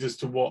intrigued as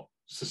to what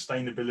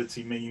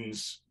sustainability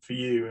means for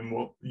you and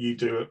what you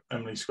do at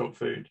Emily Scott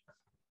Food.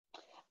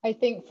 I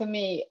think for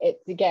me,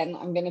 it's, again,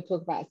 I'm going to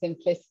talk about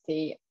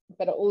simplicity,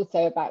 but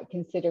also about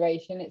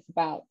consideration. It's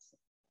about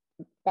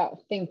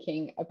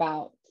thinking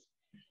about,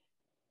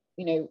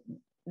 you know,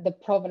 the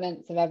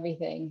provenance of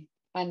everything.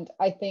 And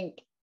I think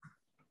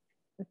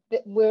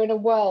that we're in a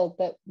world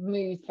that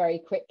moves very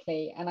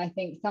quickly, and I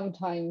think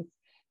sometimes,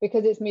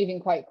 because it's moving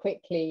quite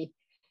quickly,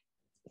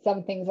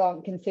 some things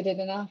aren't considered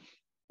enough.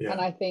 And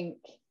I think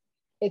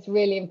it's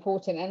really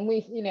important. And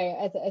we, you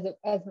know,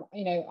 as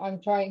you know,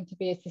 I'm trying to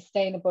be as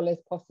sustainable as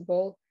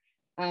possible,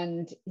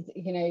 and,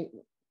 you know,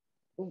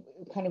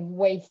 kind of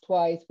waste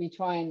wise, we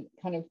try and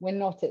kind of, we're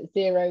not at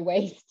zero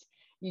waste.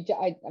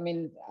 I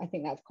mean, I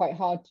think that's quite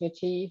hard to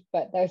achieve,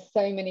 but there's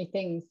so many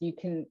things you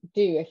can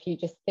do if you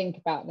just think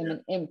about them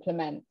and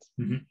implement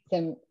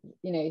some,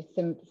 you know,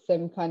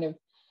 some kind of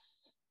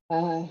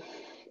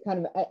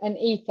an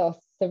ethos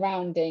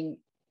surrounding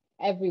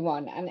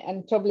everyone.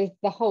 And trouble is,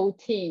 the whole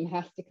team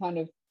has to kind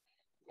of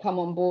come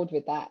on board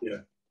with that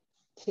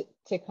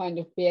to kind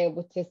of be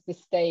able to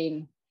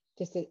sustain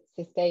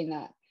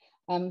that.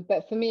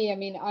 But for me, I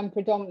mean, I'm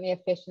predominantly a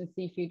fish and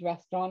seafood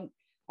restaurant.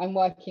 I'm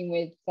working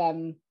with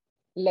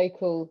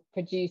local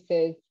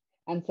producers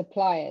and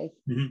suppliers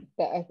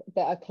that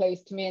are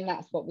close to me, and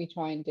that's what we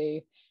try and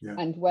do. Yeah.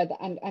 And whether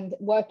and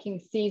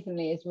working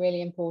seasonally is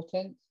really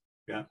important.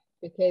 Yeah.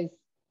 Because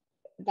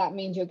that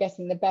means you're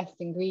getting the best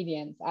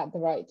ingredients at the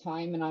right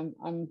time. And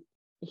I'm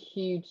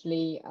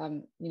hugely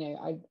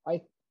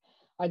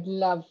I'd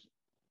love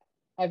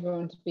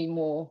everyone to be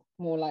more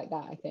like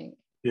that, I think.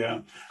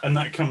 Yeah, and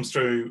that comes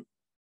through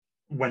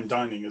when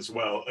dining as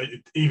well.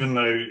 Even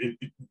though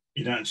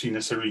you don't actually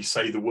necessarily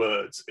say the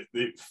words,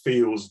 it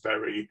feels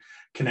very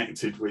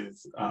connected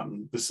with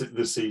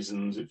the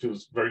seasons. It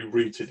feels very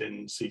rooted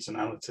in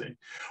seasonality.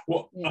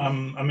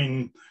 I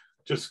mean,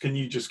 can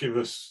you just give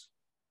us,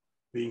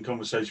 in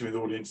conversation with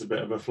the audience, a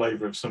bit of a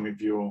flavour of some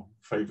of your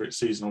favourite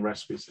seasonal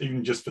recipes,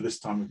 even just for this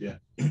time of year?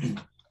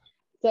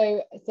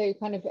 So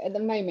kind of at the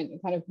moment,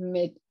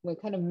 we're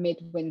kind of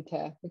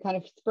midwinter. We kind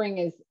of spring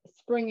is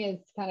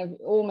kind of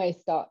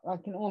almost start. I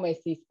can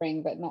almost see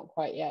spring, but not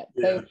quite yet.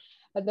 Yeah. So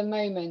at the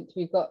moment,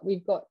 we've got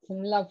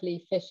some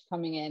lovely fish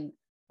coming in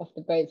off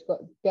the boats. We've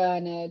got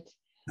gurnard.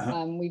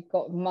 We've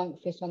got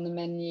monkfish on the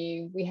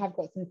menu. We have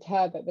got some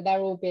turbot, but they're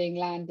all being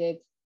landed,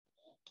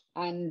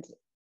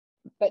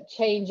 but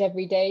change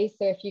every day.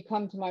 So if you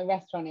come to my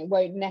restaurant, it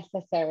won't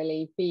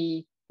necessarily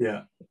be.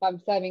 Yeah. If I'm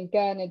serving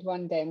gurnard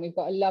one day, and we've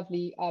got a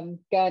lovely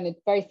gurnard,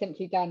 very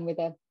simply done with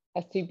a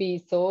sous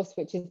vide sauce,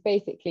 which is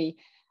basically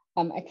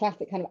a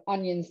classic kind of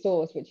onion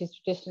sauce, which is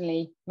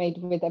traditionally made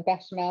with a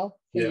bechamel.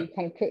 So you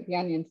kind of cook the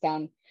onions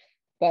down,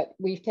 but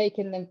we've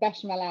taken the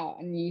bechamel out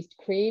and used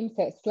cream,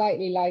 so it's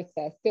slightly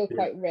lighter, still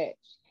quite rich,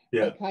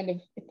 but kind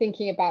of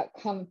thinking about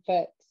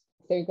comfort.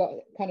 So we've got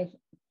kind of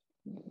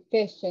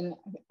fish and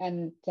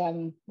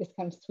this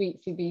kind of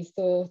sweet sous vide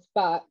sauce,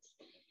 but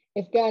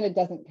if gurnard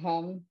doesn't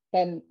come,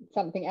 then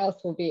something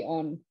else will be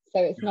on. So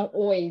it's not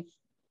always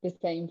the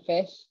same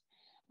fish.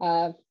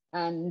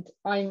 And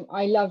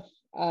I love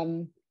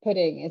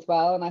pudding as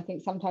well. And I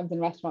think sometimes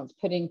in restaurants,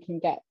 pudding can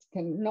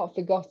not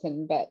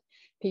forgotten, but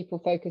people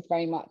focus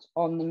very much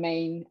on the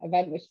main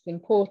event, which is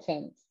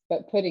important.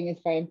 But pudding is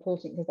very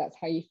important because that's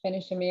how you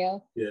finish a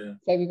meal. Yeah.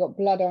 So we've got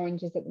blood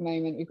oranges at the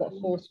moment. We've got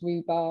forced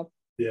rhubarb.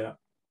 Yeah.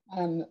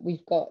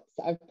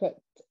 I've put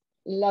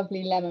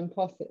lovely lemon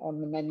posset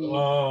on the menu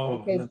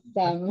because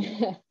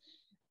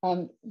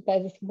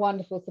there's this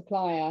wonderful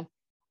supplier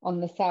on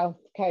the south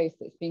coast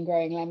that's been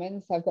growing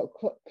lemons. So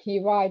he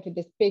arrived with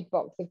this big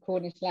box of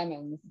Cornish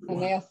lemons,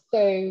 and they are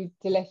so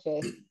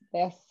delicious.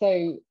 They're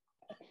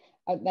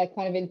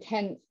kind of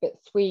intense but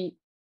sweet.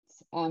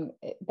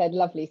 They're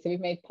lovely. So we've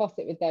made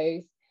posset with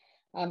those,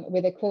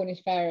 with a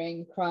Cornish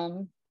herring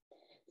crumb.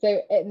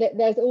 So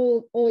there's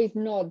always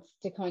nods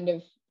to kind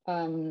of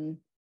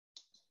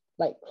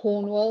like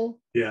Cornwall,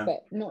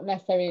 but not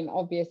necessarily in an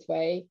obvious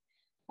way.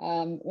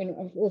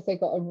 I've also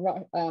got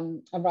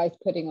a rice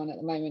pudding on at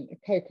the moment, a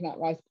coconut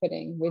rice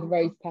pudding with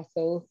rose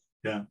petals.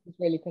 Yeah, it's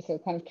really pretty,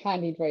 kind of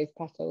candied rose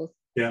petals.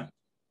 Yeah.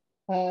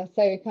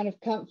 So kind of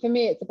for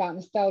me, it's about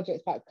nostalgia.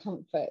 It's about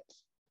comfort,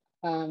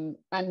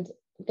 and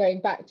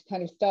going back to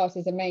kind of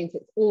starters and mains.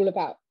 It's all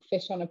about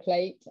fish on a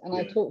plate, and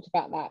I talked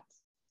about that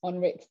on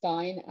Rick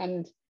Stein,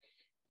 and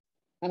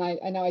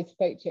I know I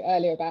spoke to you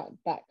earlier about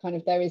that kind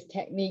of, there is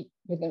technique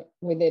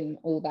within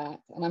all that.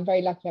 And I'm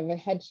very lucky to have a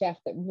head chef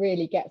that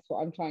really gets what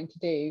I'm trying to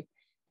do.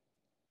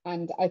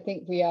 And I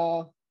think we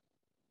are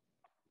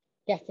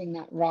getting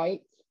that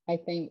right. I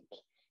think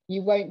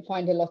you won't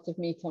find a lot of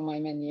meat on my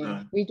menu.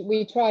 No.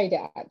 We tried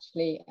it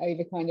actually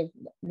over kind of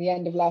the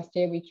end of last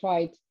year. We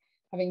tried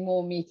having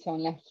more meat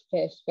on, less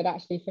fish, but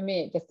actually for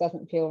me, it just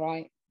doesn't feel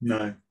right.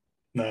 No.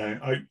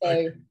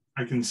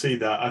 I can see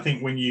that. I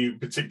think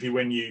particularly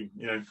when you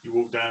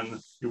walk down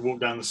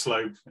the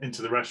slope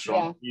into the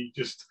restaurant, you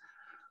just,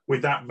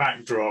 with that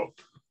backdrop,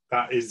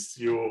 that is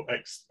your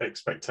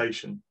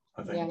expectation,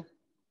 I think.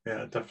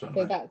 Yeah,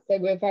 definitely. So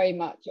we're very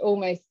much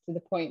almost to the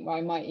point where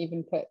I might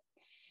even put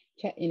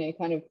that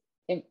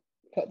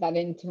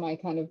into my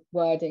kind of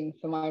wording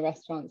for my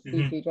restaurant,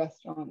 seafood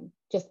restaurant,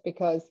 just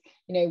because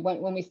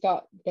when we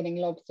start getting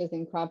lobsters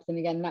and crabs, and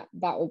again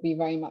that will be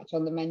very much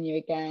on the menu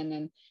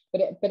again,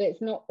 but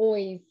it's not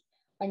always.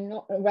 I'm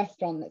not a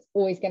restaurant that's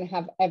always going to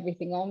have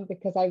everything on,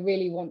 because I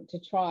really want to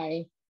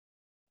try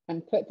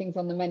and put things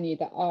on the menu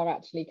that are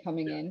actually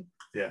coming in.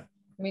 Yeah.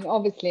 I mean,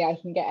 obviously I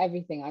can get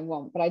everything I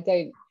want, but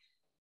I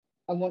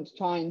want to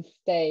try and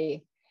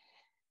stay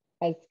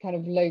as kind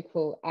of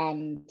local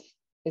and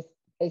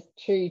as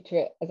true to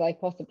it as I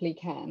possibly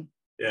can.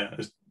 Yeah,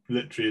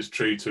 literally as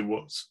true to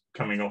what's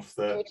coming off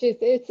the... Which is,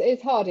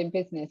 it's hard in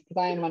business,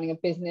 because I am running a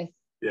business,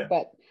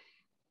 but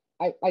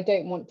I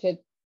don't want to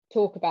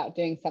talk about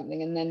doing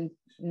something and then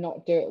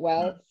not do it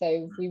well. No.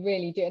 So we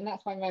really do, and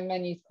that's why my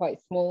menu's quite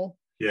small.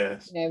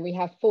 Yes. We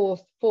have four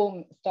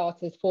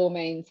starters, 4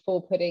 mains,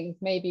 4 puddings.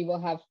 Maybe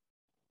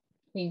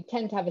we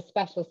tend to have a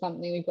special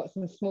something. We've got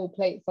some small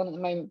plates on at the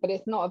moment, but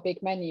it's not a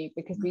big menu,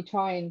 because we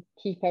try and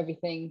keep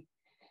everything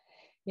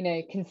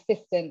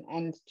consistent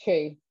and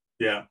true.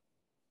 Yeah.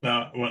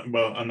 No,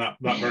 well, and that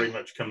very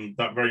much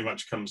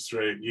comes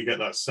through. You get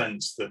that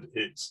sense that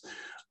it's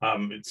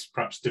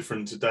perhaps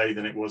different today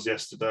than it was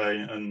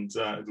yesterday, and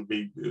it'll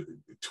be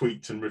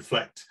tweaked and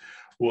reflect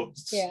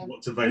what's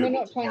available. And we're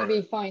not tomorrow. trying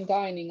to be fine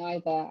dining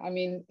either. I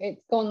mean,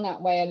 it's gone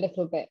that way a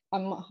little bit.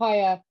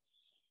 I've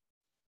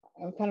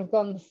kind of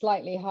gone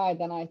slightly higher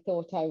than I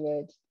thought I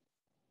would.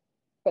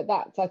 But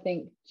that's, I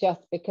think, just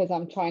because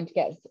I'm trying to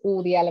get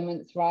all the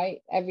elements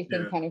right.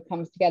 Everything kind of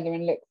comes together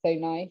and looks so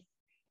nice.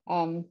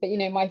 But you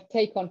know, my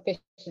take on fish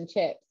and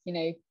chips,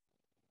 you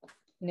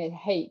know,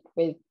 hake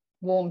with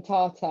warm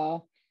tartar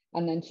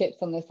and then chips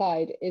on the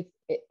side is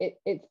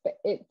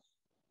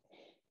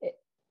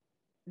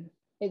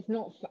it's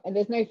not,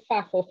 there's no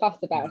faff or fuss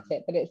about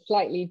it, but it's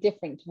slightly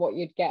different to what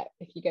you'd get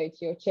if you go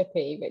to your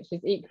chippy, which is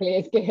equally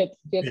as good.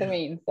 Do you know what I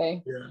mean?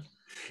 So yeah.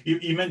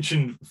 You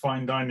mentioned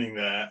fine dining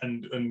there,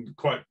 and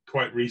quite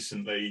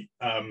recently,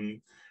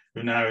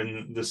 we're now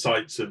in the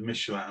sights of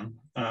Michelin.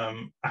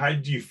 How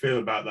do you feel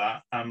about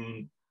that?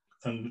 And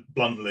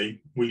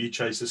bluntly, will you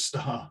chase a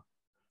star?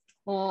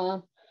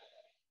 So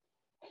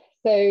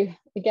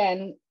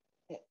again,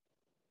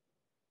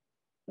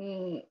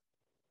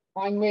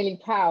 I'm really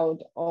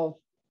proud of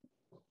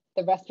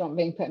the restaurant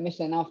being put in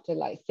Michelin after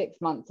like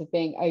 6 months of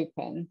being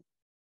open,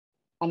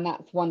 and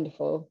that's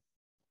wonderful.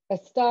 A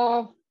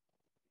star,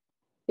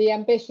 the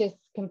ambitious,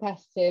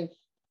 competitive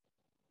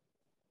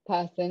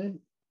person,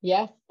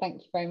 yes,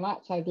 thank you very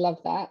much, I'd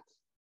love that.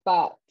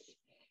 But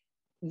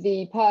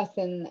the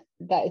person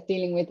that is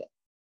dealing with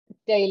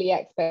daily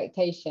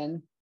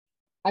expectation,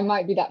 I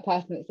might be that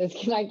person that says,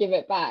 can I give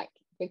it back?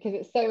 Because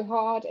it's so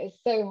hard.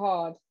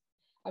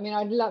 I mean,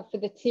 I'd love for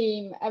the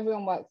team,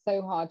 everyone works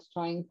so hard to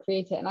try and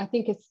create it. And I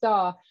think a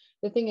star,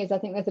 the thing is, I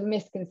think there's a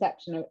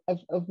misconception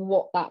of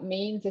what that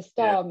means. A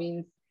star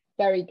means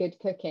very good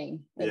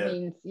cooking. It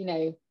means, you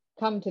know,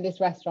 come to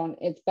this restaurant,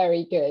 it's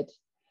very good.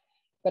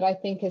 But I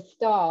think a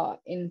star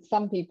in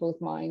some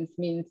people's minds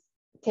means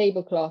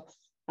tablecloths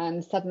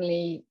and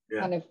suddenly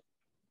kind of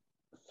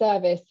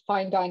service,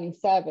 fine dining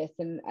service,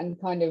 and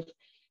kind of,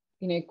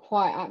 you know,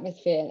 quiet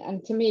atmosphere.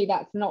 And to me,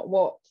 that's not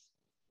what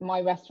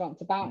my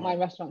restaurant's about. My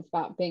restaurant's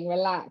about being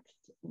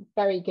relaxed,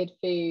 very good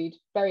food,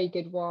 very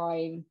good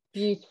wine,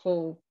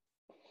 beautiful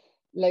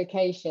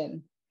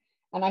location.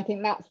 And I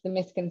think that's the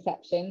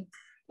misconception.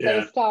 So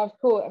a star, of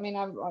course, I mean,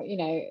 you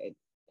know,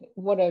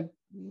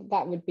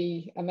 that would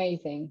be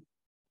amazing.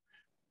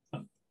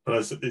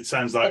 But it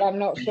sounds like, but I'm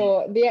not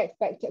sure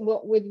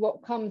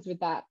what comes with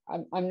that.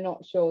 I'm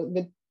not sure,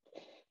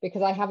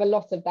 because I have a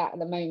lot of that at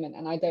the moment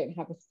and I don't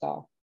have a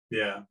star.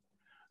 Yeah,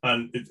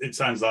 and it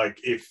sounds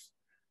like if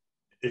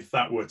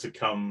that were to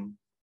come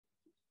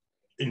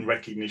in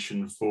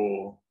recognition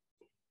for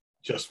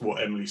just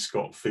what Emily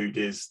Scott food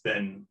is,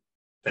 then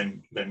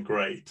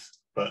great.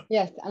 But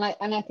yes, and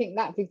I think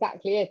that's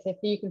exactly it. If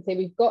you can say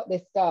we've got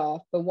this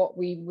star for what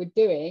we were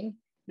doing,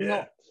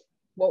 not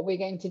what we're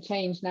going to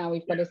change now,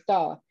 we've got a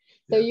star.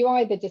 So you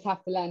either just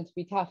have to learn to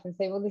be tough and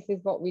say, well, this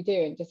is what we do,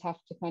 and just have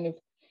to kind of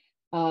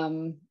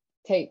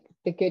take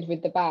the good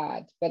with the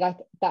bad. But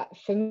that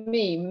for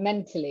me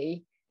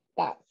mentally,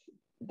 that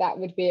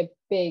would be a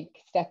big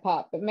step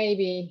up. But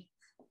maybe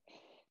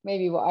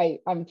what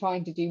I'm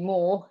trying to do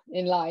more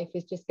in life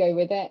is just go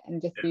with it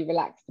and just be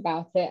relaxed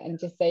about it and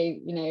just say,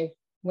 you know,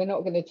 we're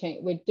not going to change,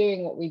 we're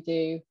doing what we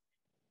do,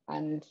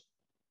 and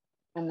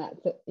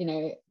that's, you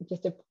know,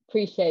 just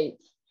appreciate,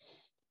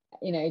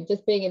 you know,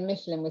 just being in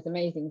Michelin was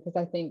amazing, because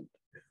I think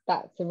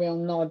that's a real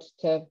nod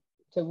to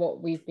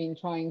what we've been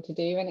trying to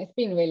do. And it's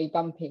been really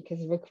bumpy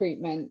because of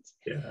recruitment,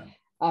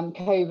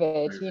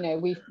 COVID, you know,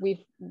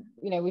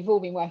 we've all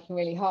been working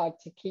really hard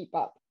to keep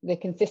up the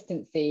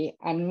consistency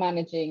and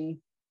managing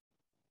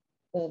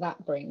all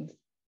that brings.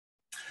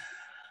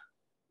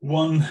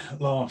 One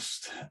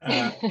last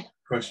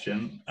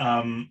question,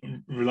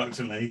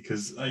 reluctantly,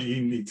 because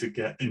you need to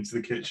get into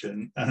the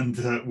kitchen and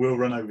we'll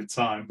run over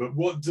time. But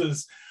what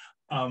does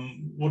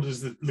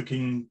the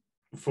looking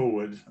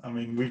forward? I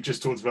mean, we've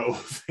just talked about all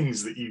the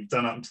things that you've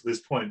done up to this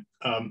point,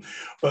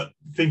 but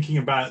thinking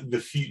about the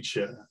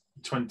future,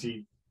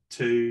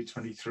 22,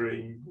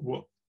 23,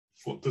 what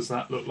does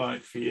that look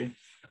like for you?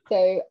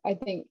 So I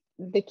think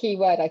the key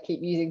word I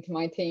keep using to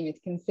my team is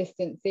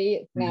consistency.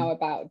 It's now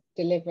about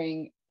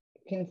delivering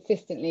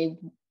consistently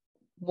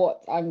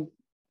what I'm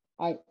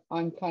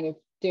kind of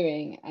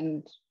doing,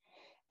 and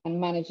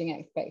managing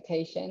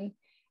expectation.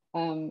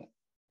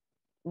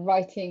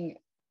 Writing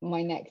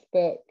my next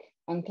book,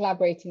 I'm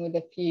collaborating with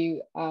a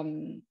few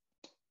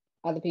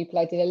other people.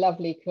 I did a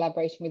lovely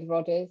collaboration with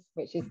Rodders,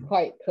 which is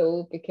quite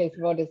cool because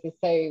Rodders is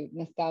so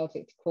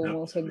nostalgic to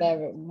Cornwall. So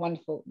they're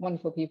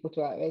wonderful people to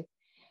work with.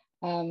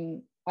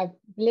 I've a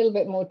little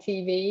bit more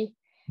TV,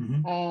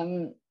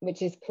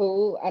 which is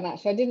cool. And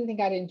actually, I didn't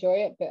think I'd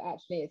enjoy it, but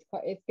actually,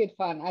 it's good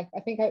fun. I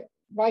think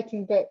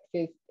writing books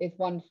is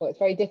wonderful. It's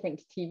very different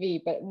to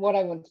TV, but what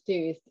I want to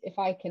do is, if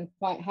I can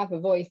have a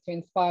voice to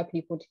inspire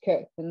people to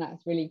cook, then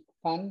that's really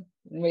fun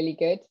and really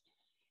good.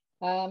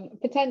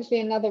 Potentially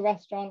another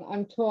restaurant.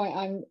 I'm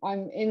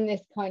in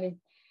this kind of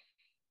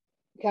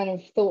kind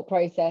of thought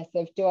process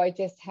of, do I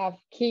just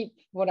keep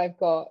what I've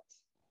got,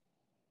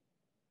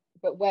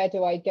 but where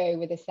do I go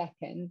with a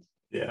second?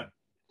 Yeah.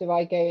 Do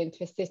I go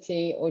into a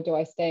city, or do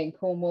I stay in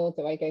Cornwall?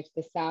 Do I go to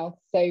the south?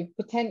 So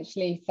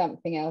potentially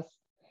something else.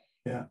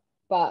 Yeah.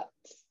 But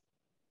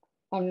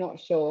I'm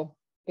not sure,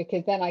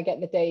 because then I get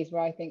the days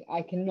where I think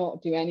I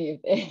cannot do any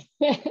of this.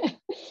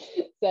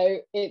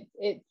 So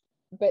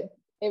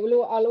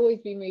I'll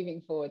always be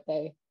moving forward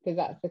though, because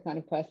that's the kind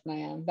of person I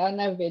am. There'll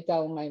never be a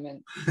dull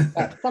moment.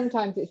 But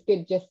sometimes it's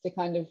good just to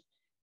kind of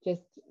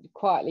just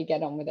quietly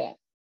get on with it.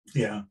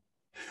 Yeah.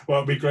 Well,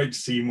 it'd be great to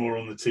see you more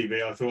on the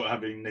TV. I thought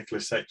having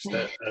Nicholas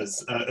Exter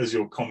as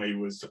your commie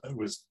was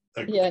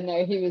yeah,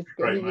 no, he was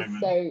great. He was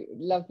so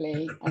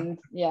lovely. And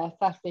yeah,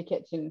 Saturday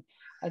Kitchen,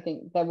 I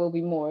think there will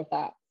be more of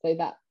that. So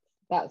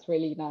that's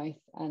really nice.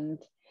 And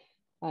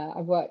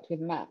I've worked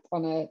with Matt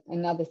on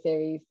another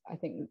series. I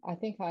think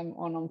I'm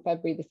on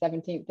February the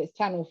 17th. It's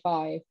Channel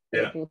 5.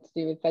 Yeah. It's all to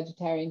do with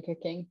vegetarian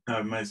cooking. Oh,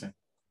 amazing.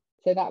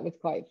 So that was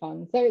quite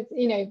fun. So it's,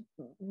 you know,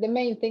 the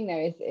main thing though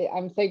is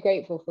I'm so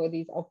grateful for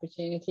these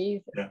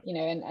opportunities, yeah. you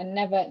know, and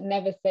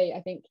never say,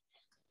 I think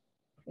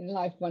in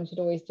life one should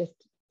always just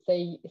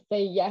say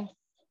yes.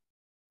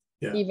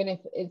 Yeah. Even if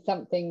it's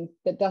something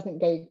that doesn't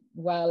go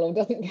well or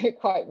doesn't go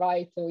quite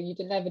right, or you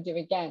can never do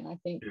again. I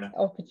think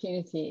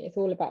opportunity, it's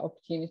all about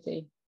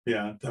opportunity.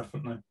 Yeah,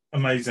 definitely.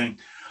 Amazing.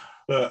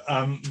 But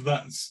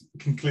that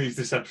concludes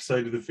this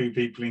episode of the Food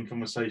People in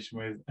Conversation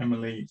with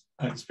Emily.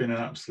 It's been an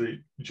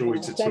absolute joy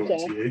to talk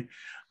to you.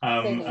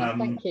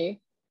 Thank you.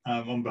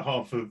 On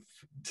behalf of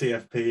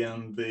TFP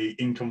and the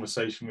In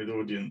Conversation with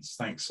audience,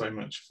 thanks so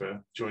much for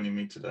joining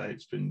me today.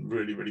 It's been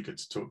really, really good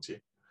to talk to you.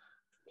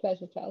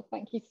 Pleasure, Charles.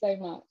 Thank you so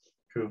much.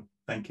 Cool.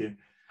 Thank you.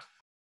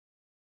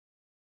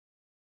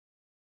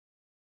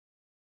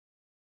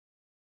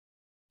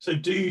 So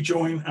do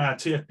join our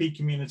TFP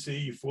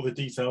community for the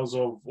details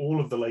of all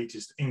of the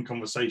latest In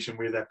Conversation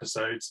with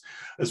episodes,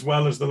 as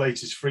well as the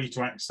latest free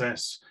to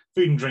access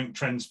food and drink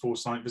trends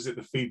foresight. Visit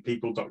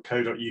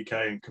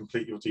thefoodpeople.co.uk and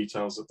complete your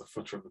details at the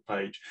footer of the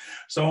page.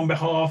 So on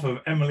behalf of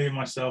Emily and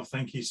myself,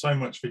 thank you so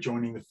much for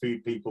joining the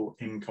Food People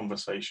in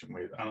Conversation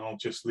with, and I'll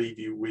just leave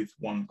you with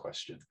one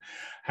question.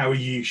 How are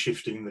you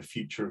shifting the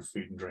future of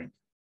food and drink?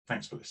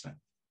 Thanks for listening.